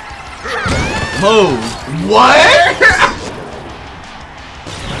 Move. What?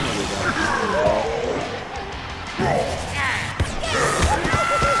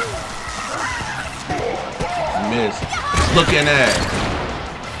 Miss. Looking at.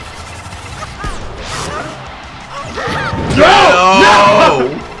 No!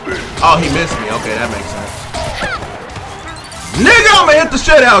 Oh, he missed me. Okay, that makes sense. Nigga, I'm gonna hit the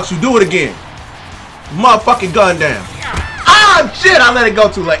shit out you. Do it again. Motherfucking gun down. Ah, shit! I let it go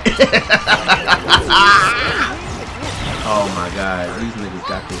too late. Oh my god, these niggas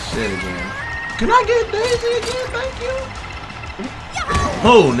got this shit again. Can I get Daisy again? Thank you.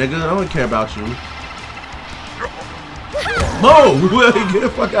 Move, nigga. I don't care about you. Move! Get the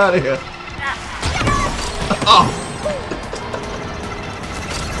fuck out of here. Oh.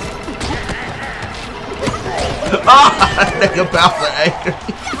 Ah, nigga about to anger.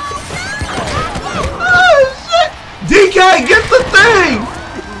 Oh shit! DK, get the thing!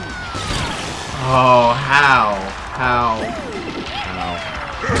 Oh, how?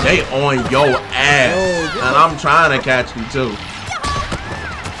 They on your ass, and I'm trying to catch you too.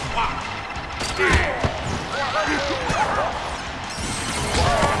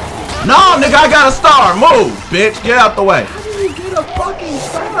 No, nigga, I got a star. Move, bitch. Get out the way. How did you get a fucking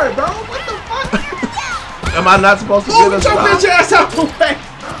star, bro? What the fuck? Am I not supposed to get a star? Move your bitch ass out the way.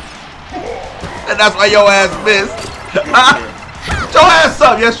 And that's why your ass missed. Get your ass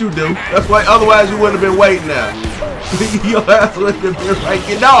up. Yes, you do. That's why. Otherwise, you wouldn't have been waiting now. Your ass wouldn't have been like,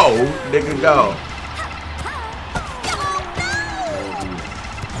 you know, nigga, go.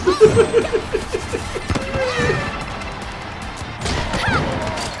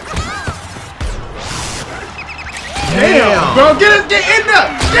 Damn, bro, get in there!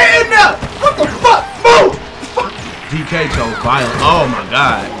 Get in there! What the fuck? Move! DK chose violent. Oh my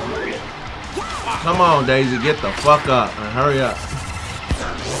god. Come on, Daisy, get the fuck up and hurry up.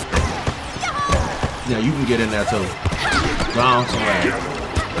 Yeah, you can get in there too. Wrong somewhere.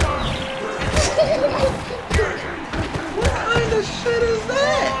 What kind of shit is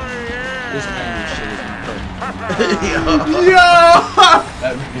that? This kind of shit is Yo!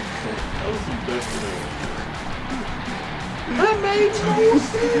 That made no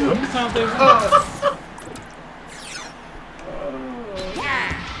sense. How many times they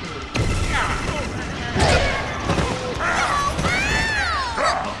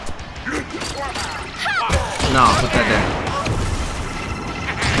No, put that down.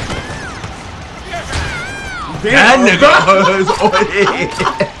 That nigga was on it.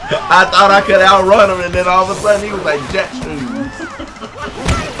 I thought I could outrun him, and then all of a sudden he was like jet shoes.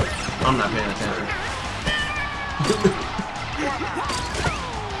 I'm not paying attention.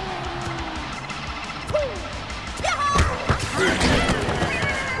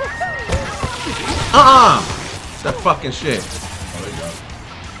 That fucking shit.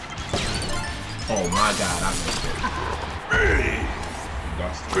 Oh my god, I missed it.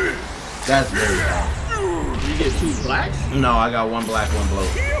 That's very bad. You get 2 blacks? No, I got 1 black, 1 blue.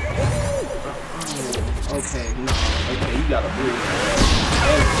 Okay, no. Okay, you got a blue.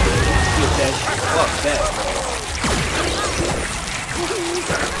 Get that shit. Fuck that.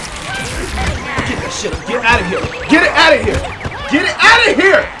 Get that shit up. Get out of here. Get it out of here. Get it out of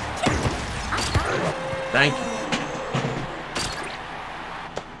here. Thank you.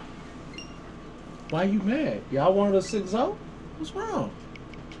 Why you mad? Y'all wanted a 6-0? What's wrong?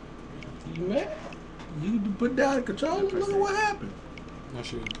 You mad? You put down the controller. Look at what happened. Not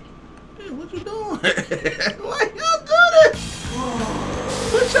sure. Yeah, what you doing? Why y'all do this?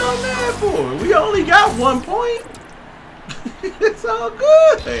 What y'all mad for? We only got 1 point. It's all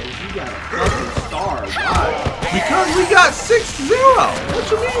good. You got a fucking star. Why? Because we got 6-0.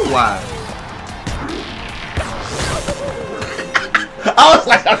 What you mean, why? I was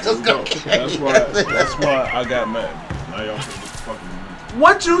like, I'm just gonna That's why I got mad. Now y'all fucking.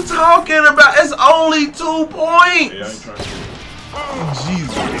 What you talking about? It's only 2 points. Yeah, I ain't trying to.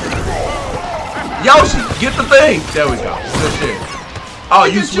 Jesus. Yoshi, get the thing. There we go. Good shit. Oh,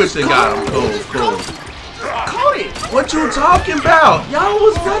 you switched and got him. Cool. Caught it. What you talking about? Y'all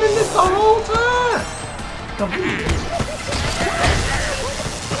was running this the whole time. Come here.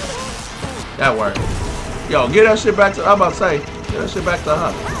 That worked. Yo, get that shit back to. I'm about to say, get that shit back to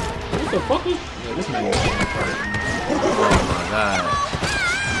her. What the fuck is? Yeah, this nigga. Oh my god.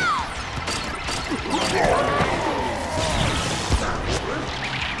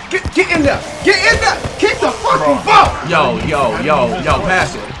 Get in there. Get in there. Kick the fucking ball. Yo,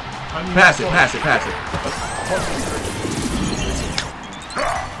 pass it. Pass it.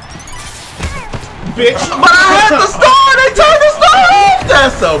 Bitch. But I had the star. They turned the star off.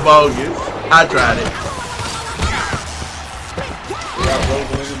 That's so bogus. I tried it. We got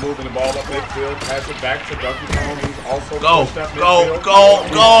Rosalinda moving the ball up midfield. Pass it back to Donkey Kong. He's also Go. pushed up midfield.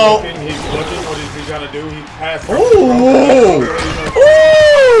 He's looking. What is he gonna do? He passes. Ooh.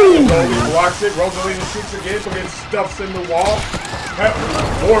 Rosalinda blocks it. Rosalinda shoots again, but gets stuffs in the wall.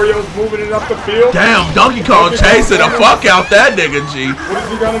 Wario's moving it up the field. Damn, Donkey Kong chasing the fuck out that nigga, G. What is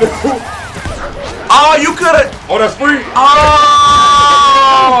he gonna do? Oh, you could've. Oh, that's free.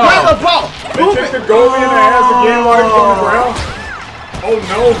 Oh. Grab the ball. They kick the goalie in the ass again while he's on the ground. Oh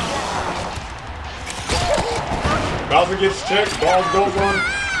no. Bowser gets checked. Ball goes on.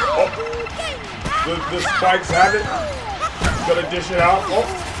 Oh. The spikes have it. He's gonna dish it out. Oh.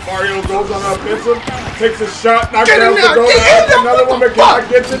 Mario goes on the offensive. Takes a shot. Knocks down the goalie. Another one that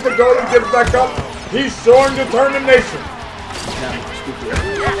gets it. The goalie gets back up. He's showing determination.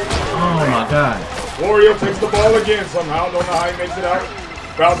 Oh my god. Wario takes the ball again somehow. Don't know how he makes it out.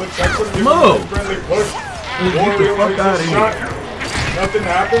 Bowser checks him. Gives him a friendly push. Wario takes a shot. Nothing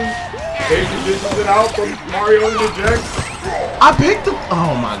happens. Daisy dishes it out, but Mario interjects. I picked the.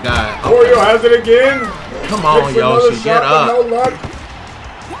 Oh my god. Okay. Wario has it again. Come on, Yoshi, get up. No luck.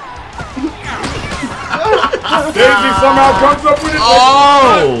 Daisy somehow comes up with it.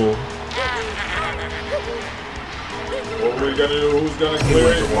 Oh. What are we gonna do? Who's gonna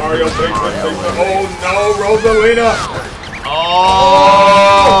clear it? Mario takes it. Oh no, Rosalina.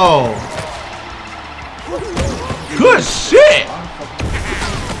 Oh. Good shit.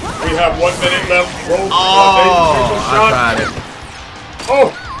 We have 1 minute left. Oh, I tried it. Oh.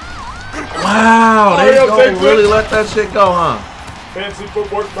 Wow, they Mario don't takes really it. let that shit go, huh? Fancy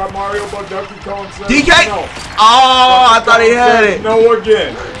footwork by Mario, but Donkey Kong says DK? no. Oh, I thought he had it. No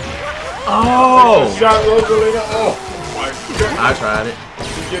again. Oh. Shot Rosalina. Oh my god. I tried it.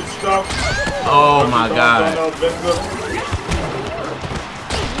 She gets stuck. Oh my god.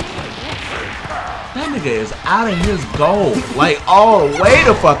 That nigga is out of his goal. Like all the way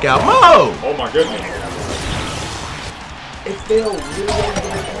the fuck out. Mo! Oh my goodness. It's still really.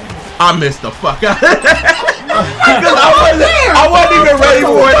 I missed the fuck out of that. Because I wasn't even ready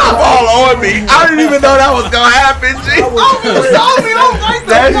for it to fall on me. I didn't even know that was gonna happen, G.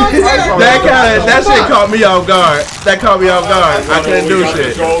 That shit caught me off guard. That caught me off guard. I couldn't do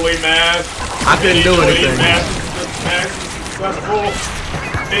shit. I couldn't do anything.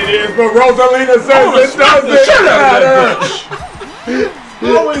 It is, but Rosalina says it doesn't matter.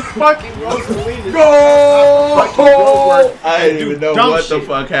 Always fucking Rosalina. Go! I didn't even know what the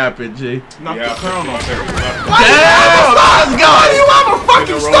fuck happened, G. Knock the crown off there. Damn! Let's go! You have a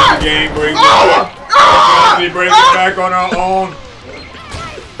fucking start! Game brings it back on our own.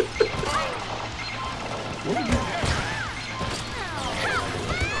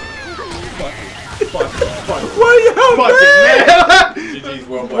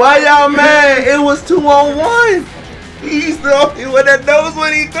 Why y'all mad? It was 2-on-1. He's the only one that knows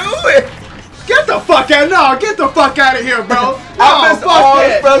what he's doing. Get the fuck out! No, get the fuck out of here, bro. I missed all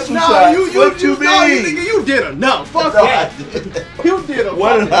the special no, shots. you What you mean? nigga, you did enough. Fuck No, that. You did a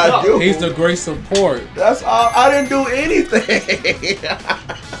What did I do? He's the great support. That's all. I didn't do anything.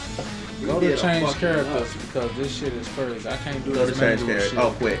 Go to change characters because this shit is crazy. I can't do Go to this change manual character. shit.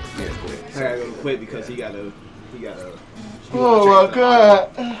 Oh, quick. Yeah, quick. I gotta go quit because he gotta. Oh my god.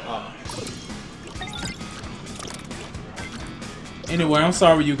 Anyway, I'm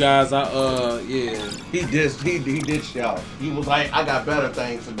sorry, you guys. Yeah. He ditched y'all. He was like, I got better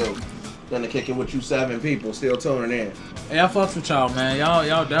things to do than to kick it with you 7 people still tuning in. Hey, I fucks with y'all, man.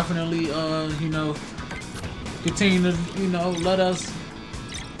 Y'all definitely, you know, continue to, you know, let us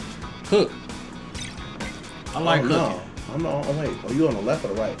cook. I like cooking. No. I'm on. Oh wait. Are you on the left or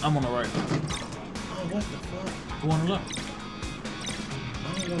the right? I'm on the right. Oh, what the fuck? Who on the left? I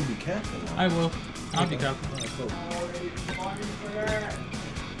don't want to be careful. I will. I'll be careful. Alright, cool.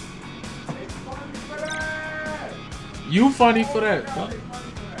 You funny for that. Fuck.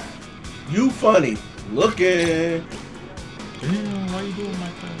 You funny looking. Damn, why you do him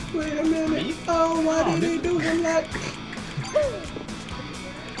like that? Wait a minute. Oh, why did they do him like?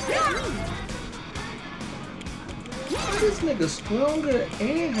 This nigga stronger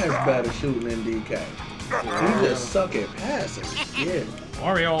and has better shooting than DK. He just suck at passing. Yeah.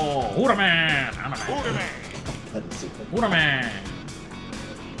 Wario, Hooter Man. I'm a man. Hooter Man.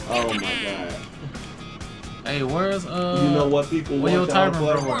 Oh my god. Hey, where's You know what people where want your y'all to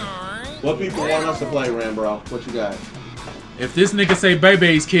timer, play? bro? What people want us to play, Rambo? What you got? If this nigga say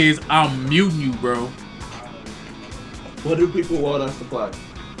Bebe's kids, I'm muting you, bro. What do people want us to play?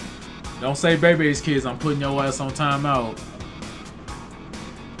 Don't say Bebe's kids. I'm putting your ass on timeout.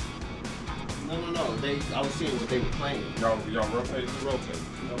 No. I was seeing what they were playing. Y'all rotate. We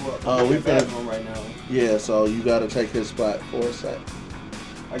I'm finna. home right now. Yeah, so you gotta take his spot for a sec.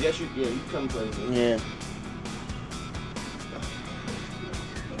 I guess you come play with me. Yeah.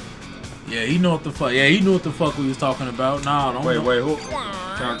 Yeah, he know what the fuck. Yeah, he knew what the fuck we was talking about. Nah, don't. Wait, who? Can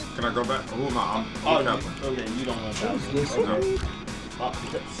I go back? Who am I? I'm captain. Okay, you don't want that. Okay.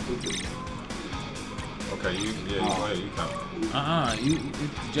 That's stupid. Okay, you go ahead. You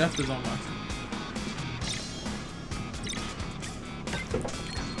captain. Jeff is on my team.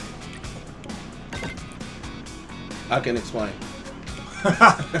 I can explain.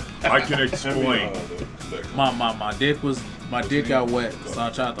 I can explain. My dick got wet, so I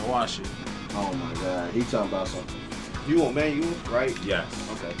tried to wash it. Oh my god, he talking about something. You want manual, right? Yes.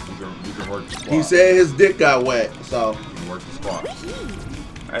 Okay. You can work the squad. He said his dick got wet, so. You can work the squad.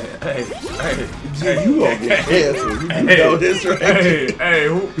 Hey. You gonna get canceled. You know this, right? Hey,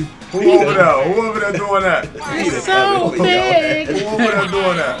 who over there? Who over there doing that? Peter so coming for your big. ass. Who over there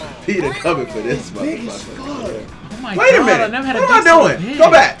doing that? Peter coming for this motherfucker. Oh my Wait a God, I minute. never had a What am I dick so doing? big.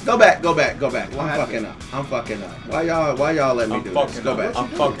 Go back. I'm fucking up. Why y'all let me do this? Go back. I'm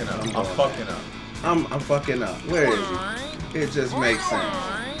fucking up. Where is he? It just makes sense.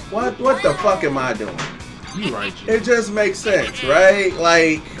 What the fuck am I doing? You right, G. It just makes sense, right?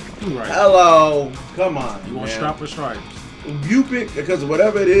 Like, You right. hello, come on. You want man. strap or stripes? You pick, because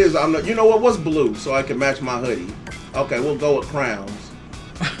whatever it is, I'm not. You know what? What's blue so I can match my hoodie? Okay, we'll go with crowns.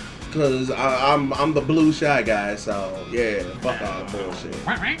 Cause I'm the blue shy guy, so yeah, fuck all that bullshit.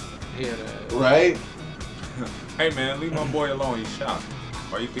 Yeah, that. Right? Hey man, leave my boy alone. He's shot.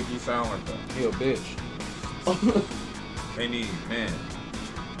 Why you think he sound like that? He a bitch. They need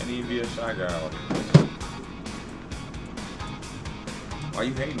to be a shy guy out here. Why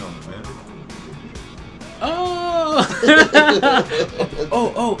you hating on him, man? Oh,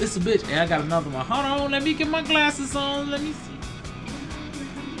 it's a bitch. Hey, I got another one. Hold on, let me get my glasses on. Let me see.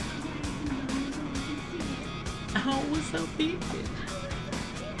 Oh, what's so big?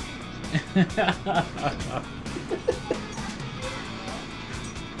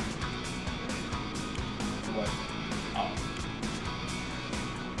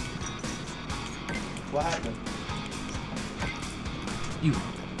 What happened? You.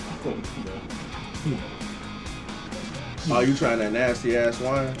 Oh, you trying that nasty ass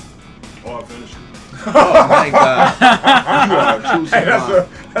wine? Oh, I finished it. Oh my god. You are a true Hey, savant.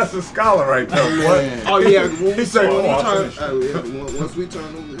 that's a scholar right there. What? Oh yeah, when He said, when "Oh, we I turn, finished." once we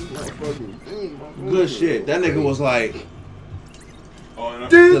turn over this motherfucking thing, Good shit. That nigga was like, Oh, and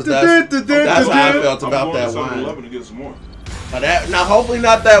that's how I felt about that wine. 7-Eleven to get some more. Now, hopefully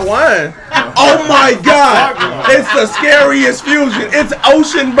not that wine. Oh my god! It's the scariest fusion. It's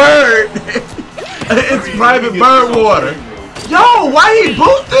ocean bird. It's private bird water. Yo, why he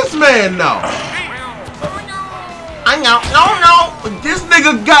boot this man though? I know, no. This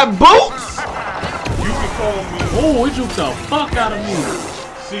nigga got boots. You can call me Oh, he juked the fuck out of me.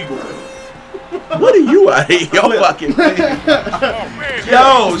 Seagull. What are you out here? Yo, fucking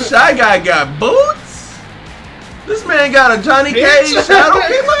Yo, Shy Guy got boots? This man got a Johnny Cage shadow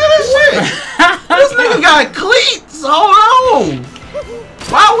kick. Look at this shit. This nigga got cleats. Hold on.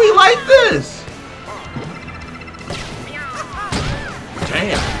 Why are we like this?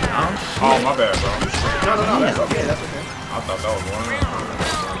 Damn. Oh, my bad, bro. No, that's okay. That's okay. I thought that was one.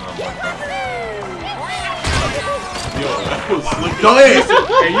 Go ahead.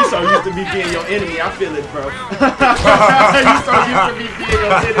 Hey, you so used to me being your enemy. I feel it, bro. You so used to me being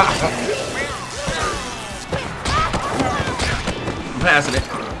your enemy. I'm passing it.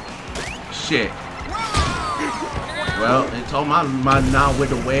 Shit. Well, they told my now with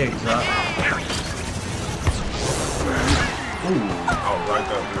the wigs up. Ooh. Oh, right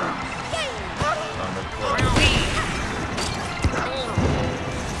there.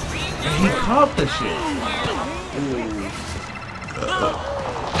 And he caught the shit.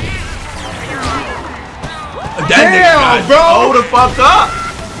 That nigga got hold the fuck up.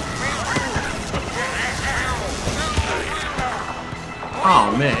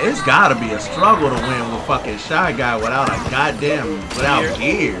 Oh man, it's gotta be a struggle to win with fucking Shy Guy without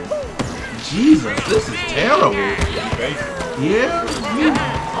gear. Jesus, this is terrible. Yeah.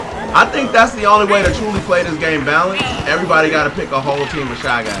 I think that's the only way to truly play this game balanced. Everybody gotta pick a whole team of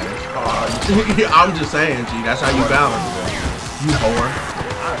Shy Guys. I'm just saying, G, that's how you balance it. You whore.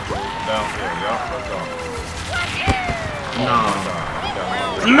 No.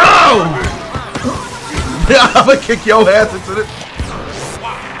 No! I'm gonna kick your ass into the...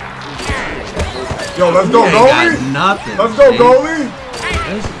 Yo, let's go, goalie. Nothing. Let's go, goalie.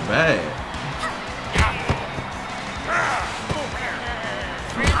 This is bad.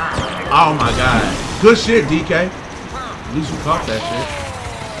 Oh my god. Good shit, DK. At least you caught that shit.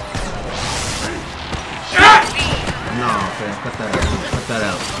 No, okay, cut that out. Cut that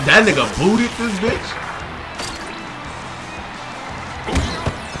out. That nigga booted this bitch.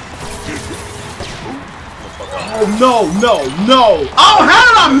 Oh no, no, no! Oh, how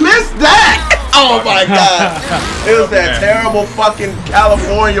did I miss that? Oh my god. It was that terrible fucking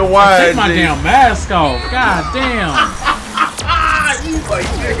California wine. Take my damn mask off. God damn. He's like,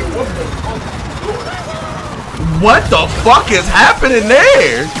 nigga, What the fuck is happening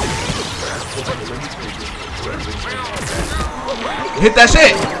there? Hit that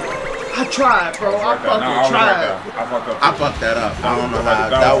shit. I tried, bro. I fucking tried. I fucked that up. I don't know how.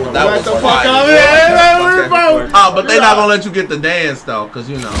 That was the fuck fire. out of here. Oh, but they not gonna let you get the dance though, cause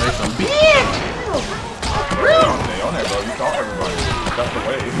you know they some bitch.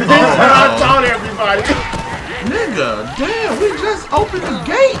 I told everybody. Nigga, damn, we just opened the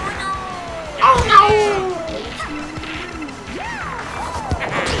gate. Oh no.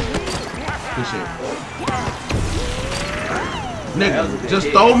 Good shit. Nigga, just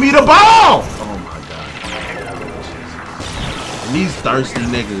throw me the ball! Oh my god. And these thirsty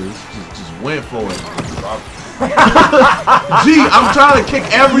niggas just went for it. G, I'm trying to kick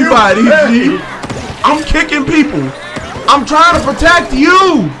everybody, G. I'm kicking people. I'm trying to protect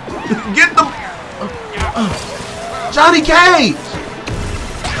you. Get the... Johnny Cage.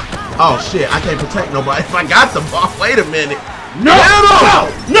 Oh shit, I can't protect nobody if I got the ball. Wait a minute. No!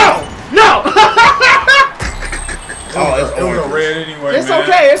 No! No! Oh, it was a red anyway. It's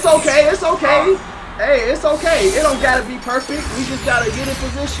okay. It's okay. It's okay. Hey, it's okay. It don't gotta be perfect. We just gotta get in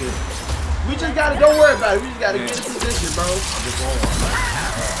position. We just gotta. Don't worry about it. We just gotta get in position, bro.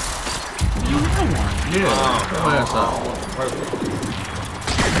 Yeah.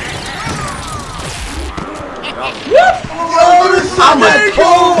 I'm a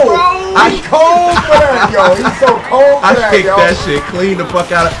cold. I'm cold for that, yo. He's so cold for that, I kicked yo. that shit clean the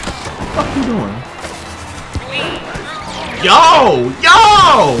fuck out of. What the fuck you doing? Yo! Yo!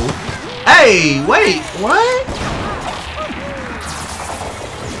 Hey, wait, what?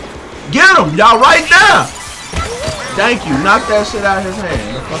 Get him! Y'all right there! Thank you. Knock that shit out of his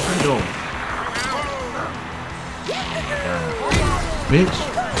hand. What the fuck you doing?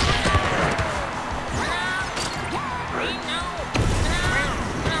 Bitch.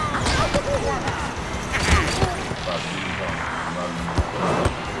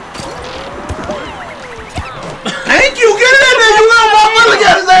 Thank you! Get in there, you little motherfucker!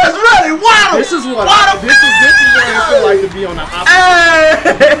 Get his ass ready! Waddle! This is what Waddle! this is what it feel like to be on the opposite.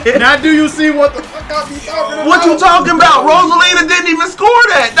 Hey! Now, do you see what the fuck I be talking about? What you talking about? Rosalina didn't even score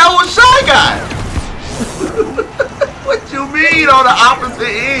that. That was Shy Guy. What you mean on the opposite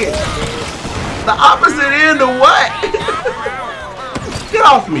end? The opposite end of what? Get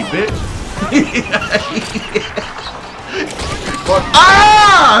off me, bitch.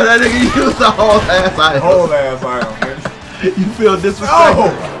 Ah! That nigga used the whole ass item. Whole ass item, bitch. You feel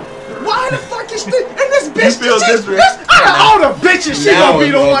disrespected. Why the fuck is this? And this bitch, feel disrespected. out of all the bitches, she Now gonna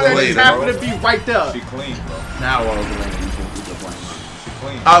be the it's one that overlaid, just happened to be right there. She clean, bro. Now what was the name? She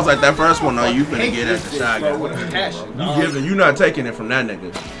clean. I was like, that first one, though, you finna get at the Shy Guy. With a passion, dog. You not taking it from that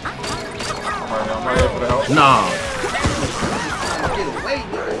nigga. I'm right here for the help. Nah. Get away,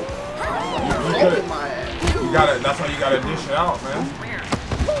 nigga. My ass. You gotta, that's how you gotta dish it out, man.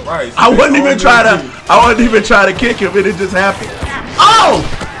 Right. I wouldn't even try to kick him, and it just happened. Oh!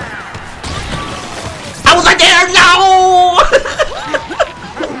 I was like, there, no!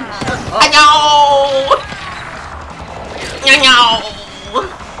 No!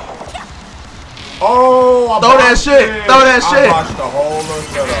 Oh, Throw that shit! Throw that I shit! watched the whole of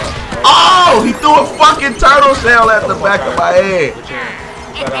setup. Oh! He threw a fucking turtle shell at the back of my head.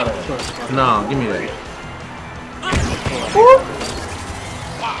 Get out of here. No, give me that. Whoop.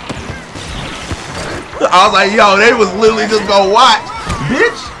 I was like, yo, they was literally just gonna watch.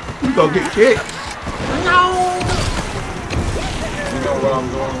 Bitch, you gonna get kicked. No. You know what I'm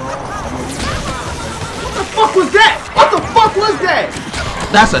doing wrong? What the fuck was that? What the fuck was that?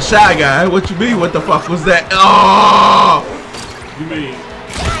 That's a Shy Guy. What you mean? What the fuck was that? Oh! You mean?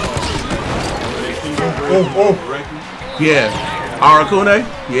 Yeah. Arakune?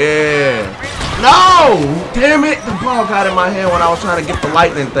 Yeah. No! Damn it! The ball got in my hand when I was trying to get the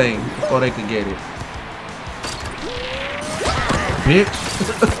lightning thing before they could get it. Bitch.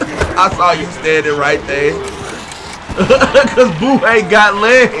 I saw you standing right there. Cause Boo ain't got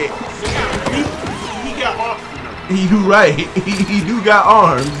legs. He got arms. You right. He do got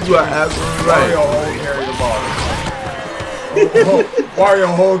arms. You are absolutely right. Mario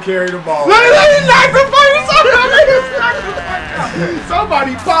Hole carry the ball.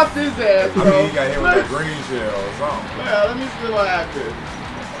 Somebody popped his ass, bro. I mean, he got hit with that green shell or something. Yeah, let me see what happened.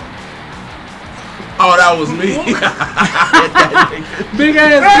 Oh, that was me. Big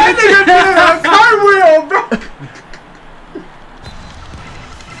ass. That nigga did a cartwheel, bro.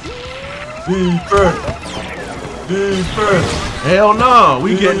 Defense. Hell no. We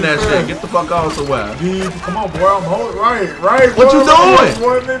getting that shit. Get the fuck out somewhere. Come on, boy. I'm holding. Right. What you doing?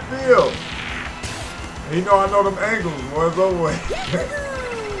 Boy, in midfield. I know them angles, boy. It's over with.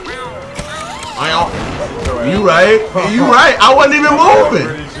 You right. You right. I wasn't even moving.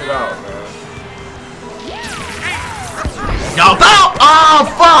 Y'all out. Oh,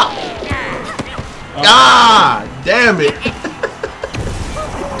 fuck. God damn it.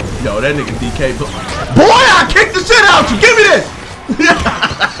 Yo, that nigga DK. Boy, I kicked the shit out you. Give me this.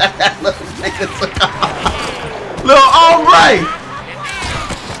 Little hombre.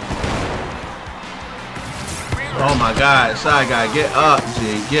 Oh my God, Shy Guy, get up,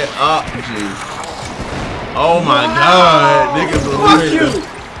 G. Get up, G. Oh my God, niggas releasing.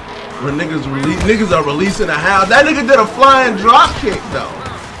 When niggas are releasing a house. That nigga did a flying drop kick though.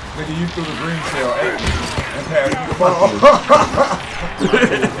 Nigga, you threw the green shell and passed the ball.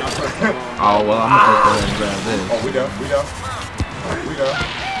 Oh well, I'm gonna go ahead and grab this. Oh, we done.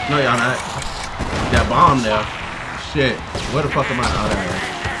 No, y'all not. That bomb there. Shit. Where the fuck am I? Oh, there.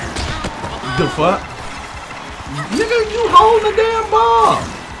 The fuck? Nigga, you holding the damn ball.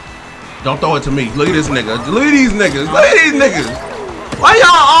 Don't throw it to me. Look at this nigga. Look at these niggas. Look at these niggas. Why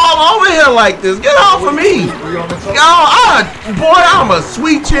y'all all over here like this? Get off of me. Y'all, boy, I'ma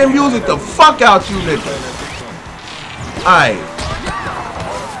sweet chin music the fuck out you niggas. Alright.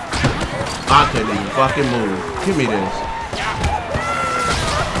 I couldn't even fucking move. Give me this.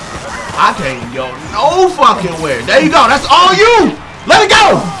 I can't go no fucking where. There you go. That's all you. Let it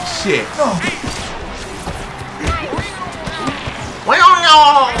go. Shit.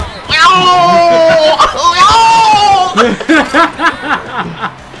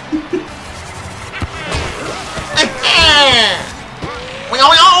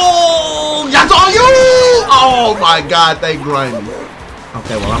 That's all you. Oh my God, they grimy.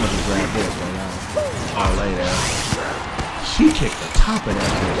 Okay, well I'm gonna just grab this. I'll lay there. She kicked the top of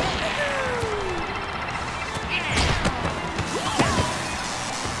that bitch.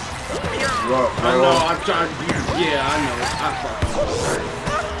 I know, I'm trying to use, yeah, I know.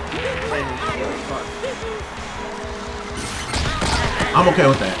 I'm okay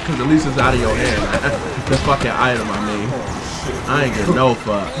with that, because at least it's out of your hand. The fucking item, I mean. I ain't get no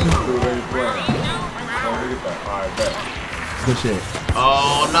fuck. Good shit.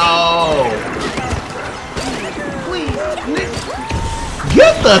 Oh no! Please, Nick.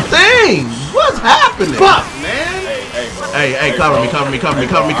 Get the thing! What's happening? Fuck, man! Hey, cover me. Yo!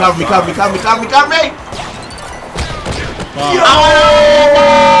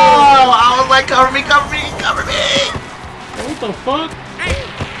 I was like, cover me. What the fuck?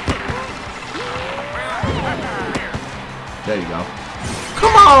 There you go.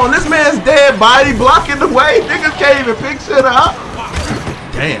 Come on, this man's dead body blocking the way. Niggas can't even pick shit up.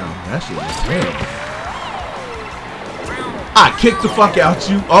 Damn, that shit was terrible. I kicked the fuck out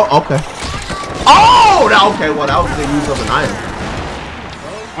you. Oh, okay. Oh, okay. Well, that was the use of an item.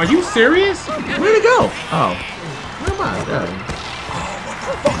 Are you serious? Where'd it go? Oh, where am I? There.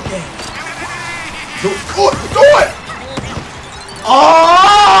 Do it!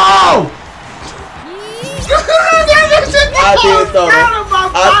 Oh! I did throw it.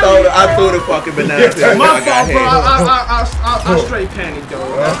 I threw the fucking banana peel. My fault, bro. I straight panicked, though.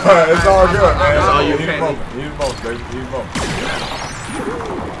 It's all good, man. It's all you He's panic. He's most, baby. He's most.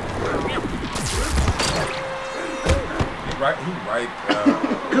 He's right.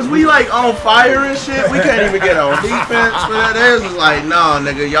 Cause we like on fire and shit. We can't even get on defense. Man, theirs is like, no,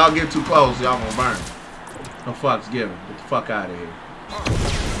 nigga, y'all get too close, y'all gonna burn. No fucks given. Get the fuck out of here.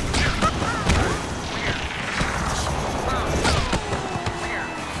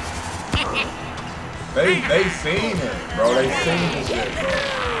 They seen it, bro. They seen this shit, bro.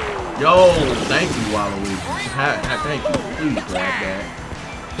 Yo, thank you, Waluigi. Thank you. Please grab that.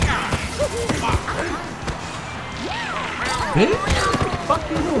 Bitch, what the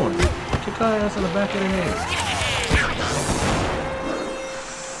fuck you doing? Kick her ass in the back of the head.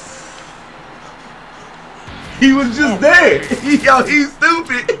 He was just there. Yo, he's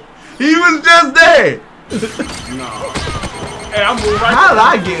stupid. He was just there. No. Hey, I'm moving right. How did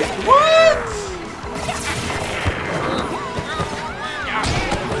I get it? What?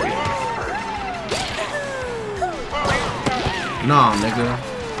 Nah, nigga.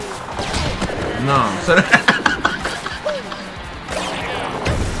 Nah. So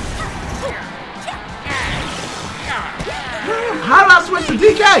how did I switch to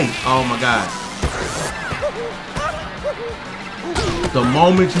DK? Oh my god. The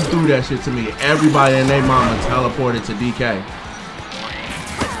moment you threw that shit to me, everybody and their mama teleported to DK.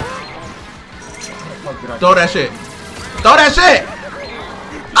 Throw that shit. Throw that shit!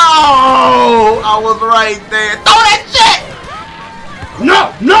 Oh! I was right there. Throw that shit!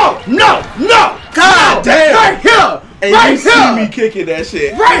 No! God damn! Right here! And Right you see here! me kicking that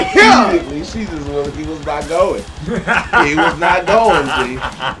shit. Right here! Immediately. She just was, he was not going. He was not going, see.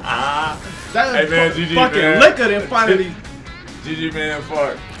 That Hey man, GG fucking man. liquor then finally. GG man,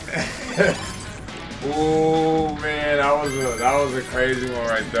 fuck. Ooh man, that was a crazy one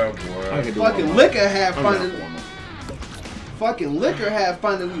right there, boy. Fucking liquor had finally. Fucking liquor had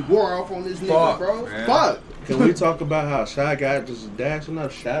finally wore off on this nigga, Fuck, bro. man. Fuck. Can we talk about how Shy Guy just dashing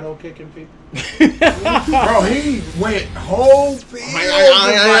up, shadow kicking people? Bro, he went whole field.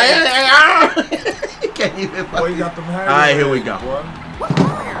 He can't even Boy, you got them hands. Alright, here we go. Boy.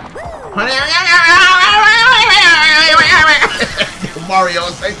 Mario,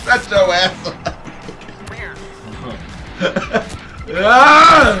 say shut your ass up.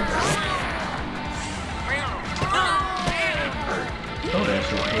 Throw that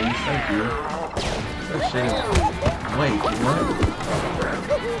shit, please. Thank you. That shit is... Wait, what?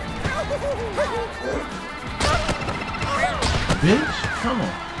 Bitch, come on.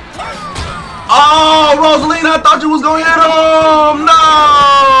 Oh, Rosalina, I thought you was going to hit him. No.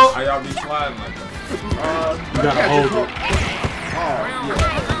 How y'all be sliding like that? You gotta hold it.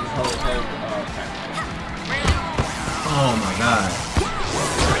 Oh my god.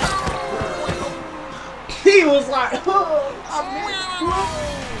 He was like, oh,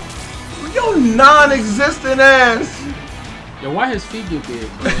 Your non-existent ass. Yo, why his feet get big,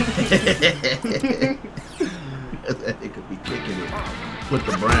 bro? That nigga be kicking it with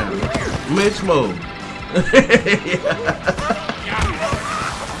the brown. Mitch mode.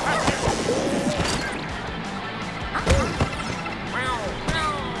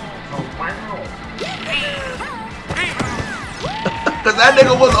 Cause that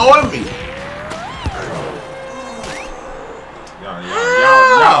nigga was on me.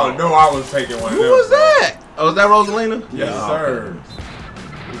 Y'all know I was taking one of them. Who was that? Oh, was that Rosalina? Yes, sir.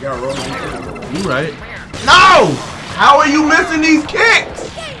 We got Rosalina. You right. No! How are you missing these kicks?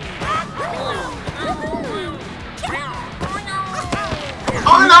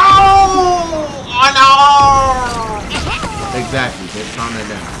 Oh no! Oh no! Exactly. Just calm that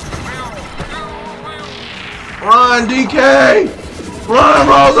down. Run, DK! Run,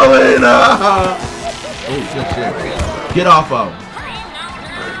 Rosalina! Oh, good shit. Get off of him.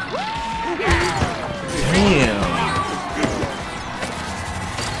 Damn.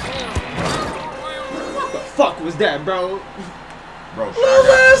 what the fuck was that, bro? Bro,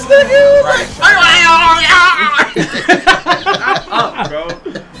 Little ass nigga was like, Bro.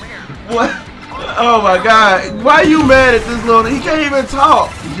 what? Oh my god. Why you mad at this little? He can't even talk.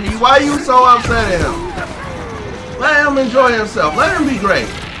 G, why you so upset at him? Let him enjoy himself. Let him be great.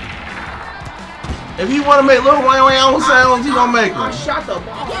 If he want to make little wah sounds, he gonna make I them. shot the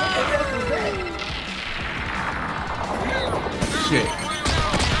ball. What the fuck was that? Shit.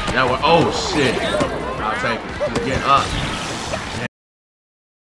 That was, oh shit. I'll take it. Just get up.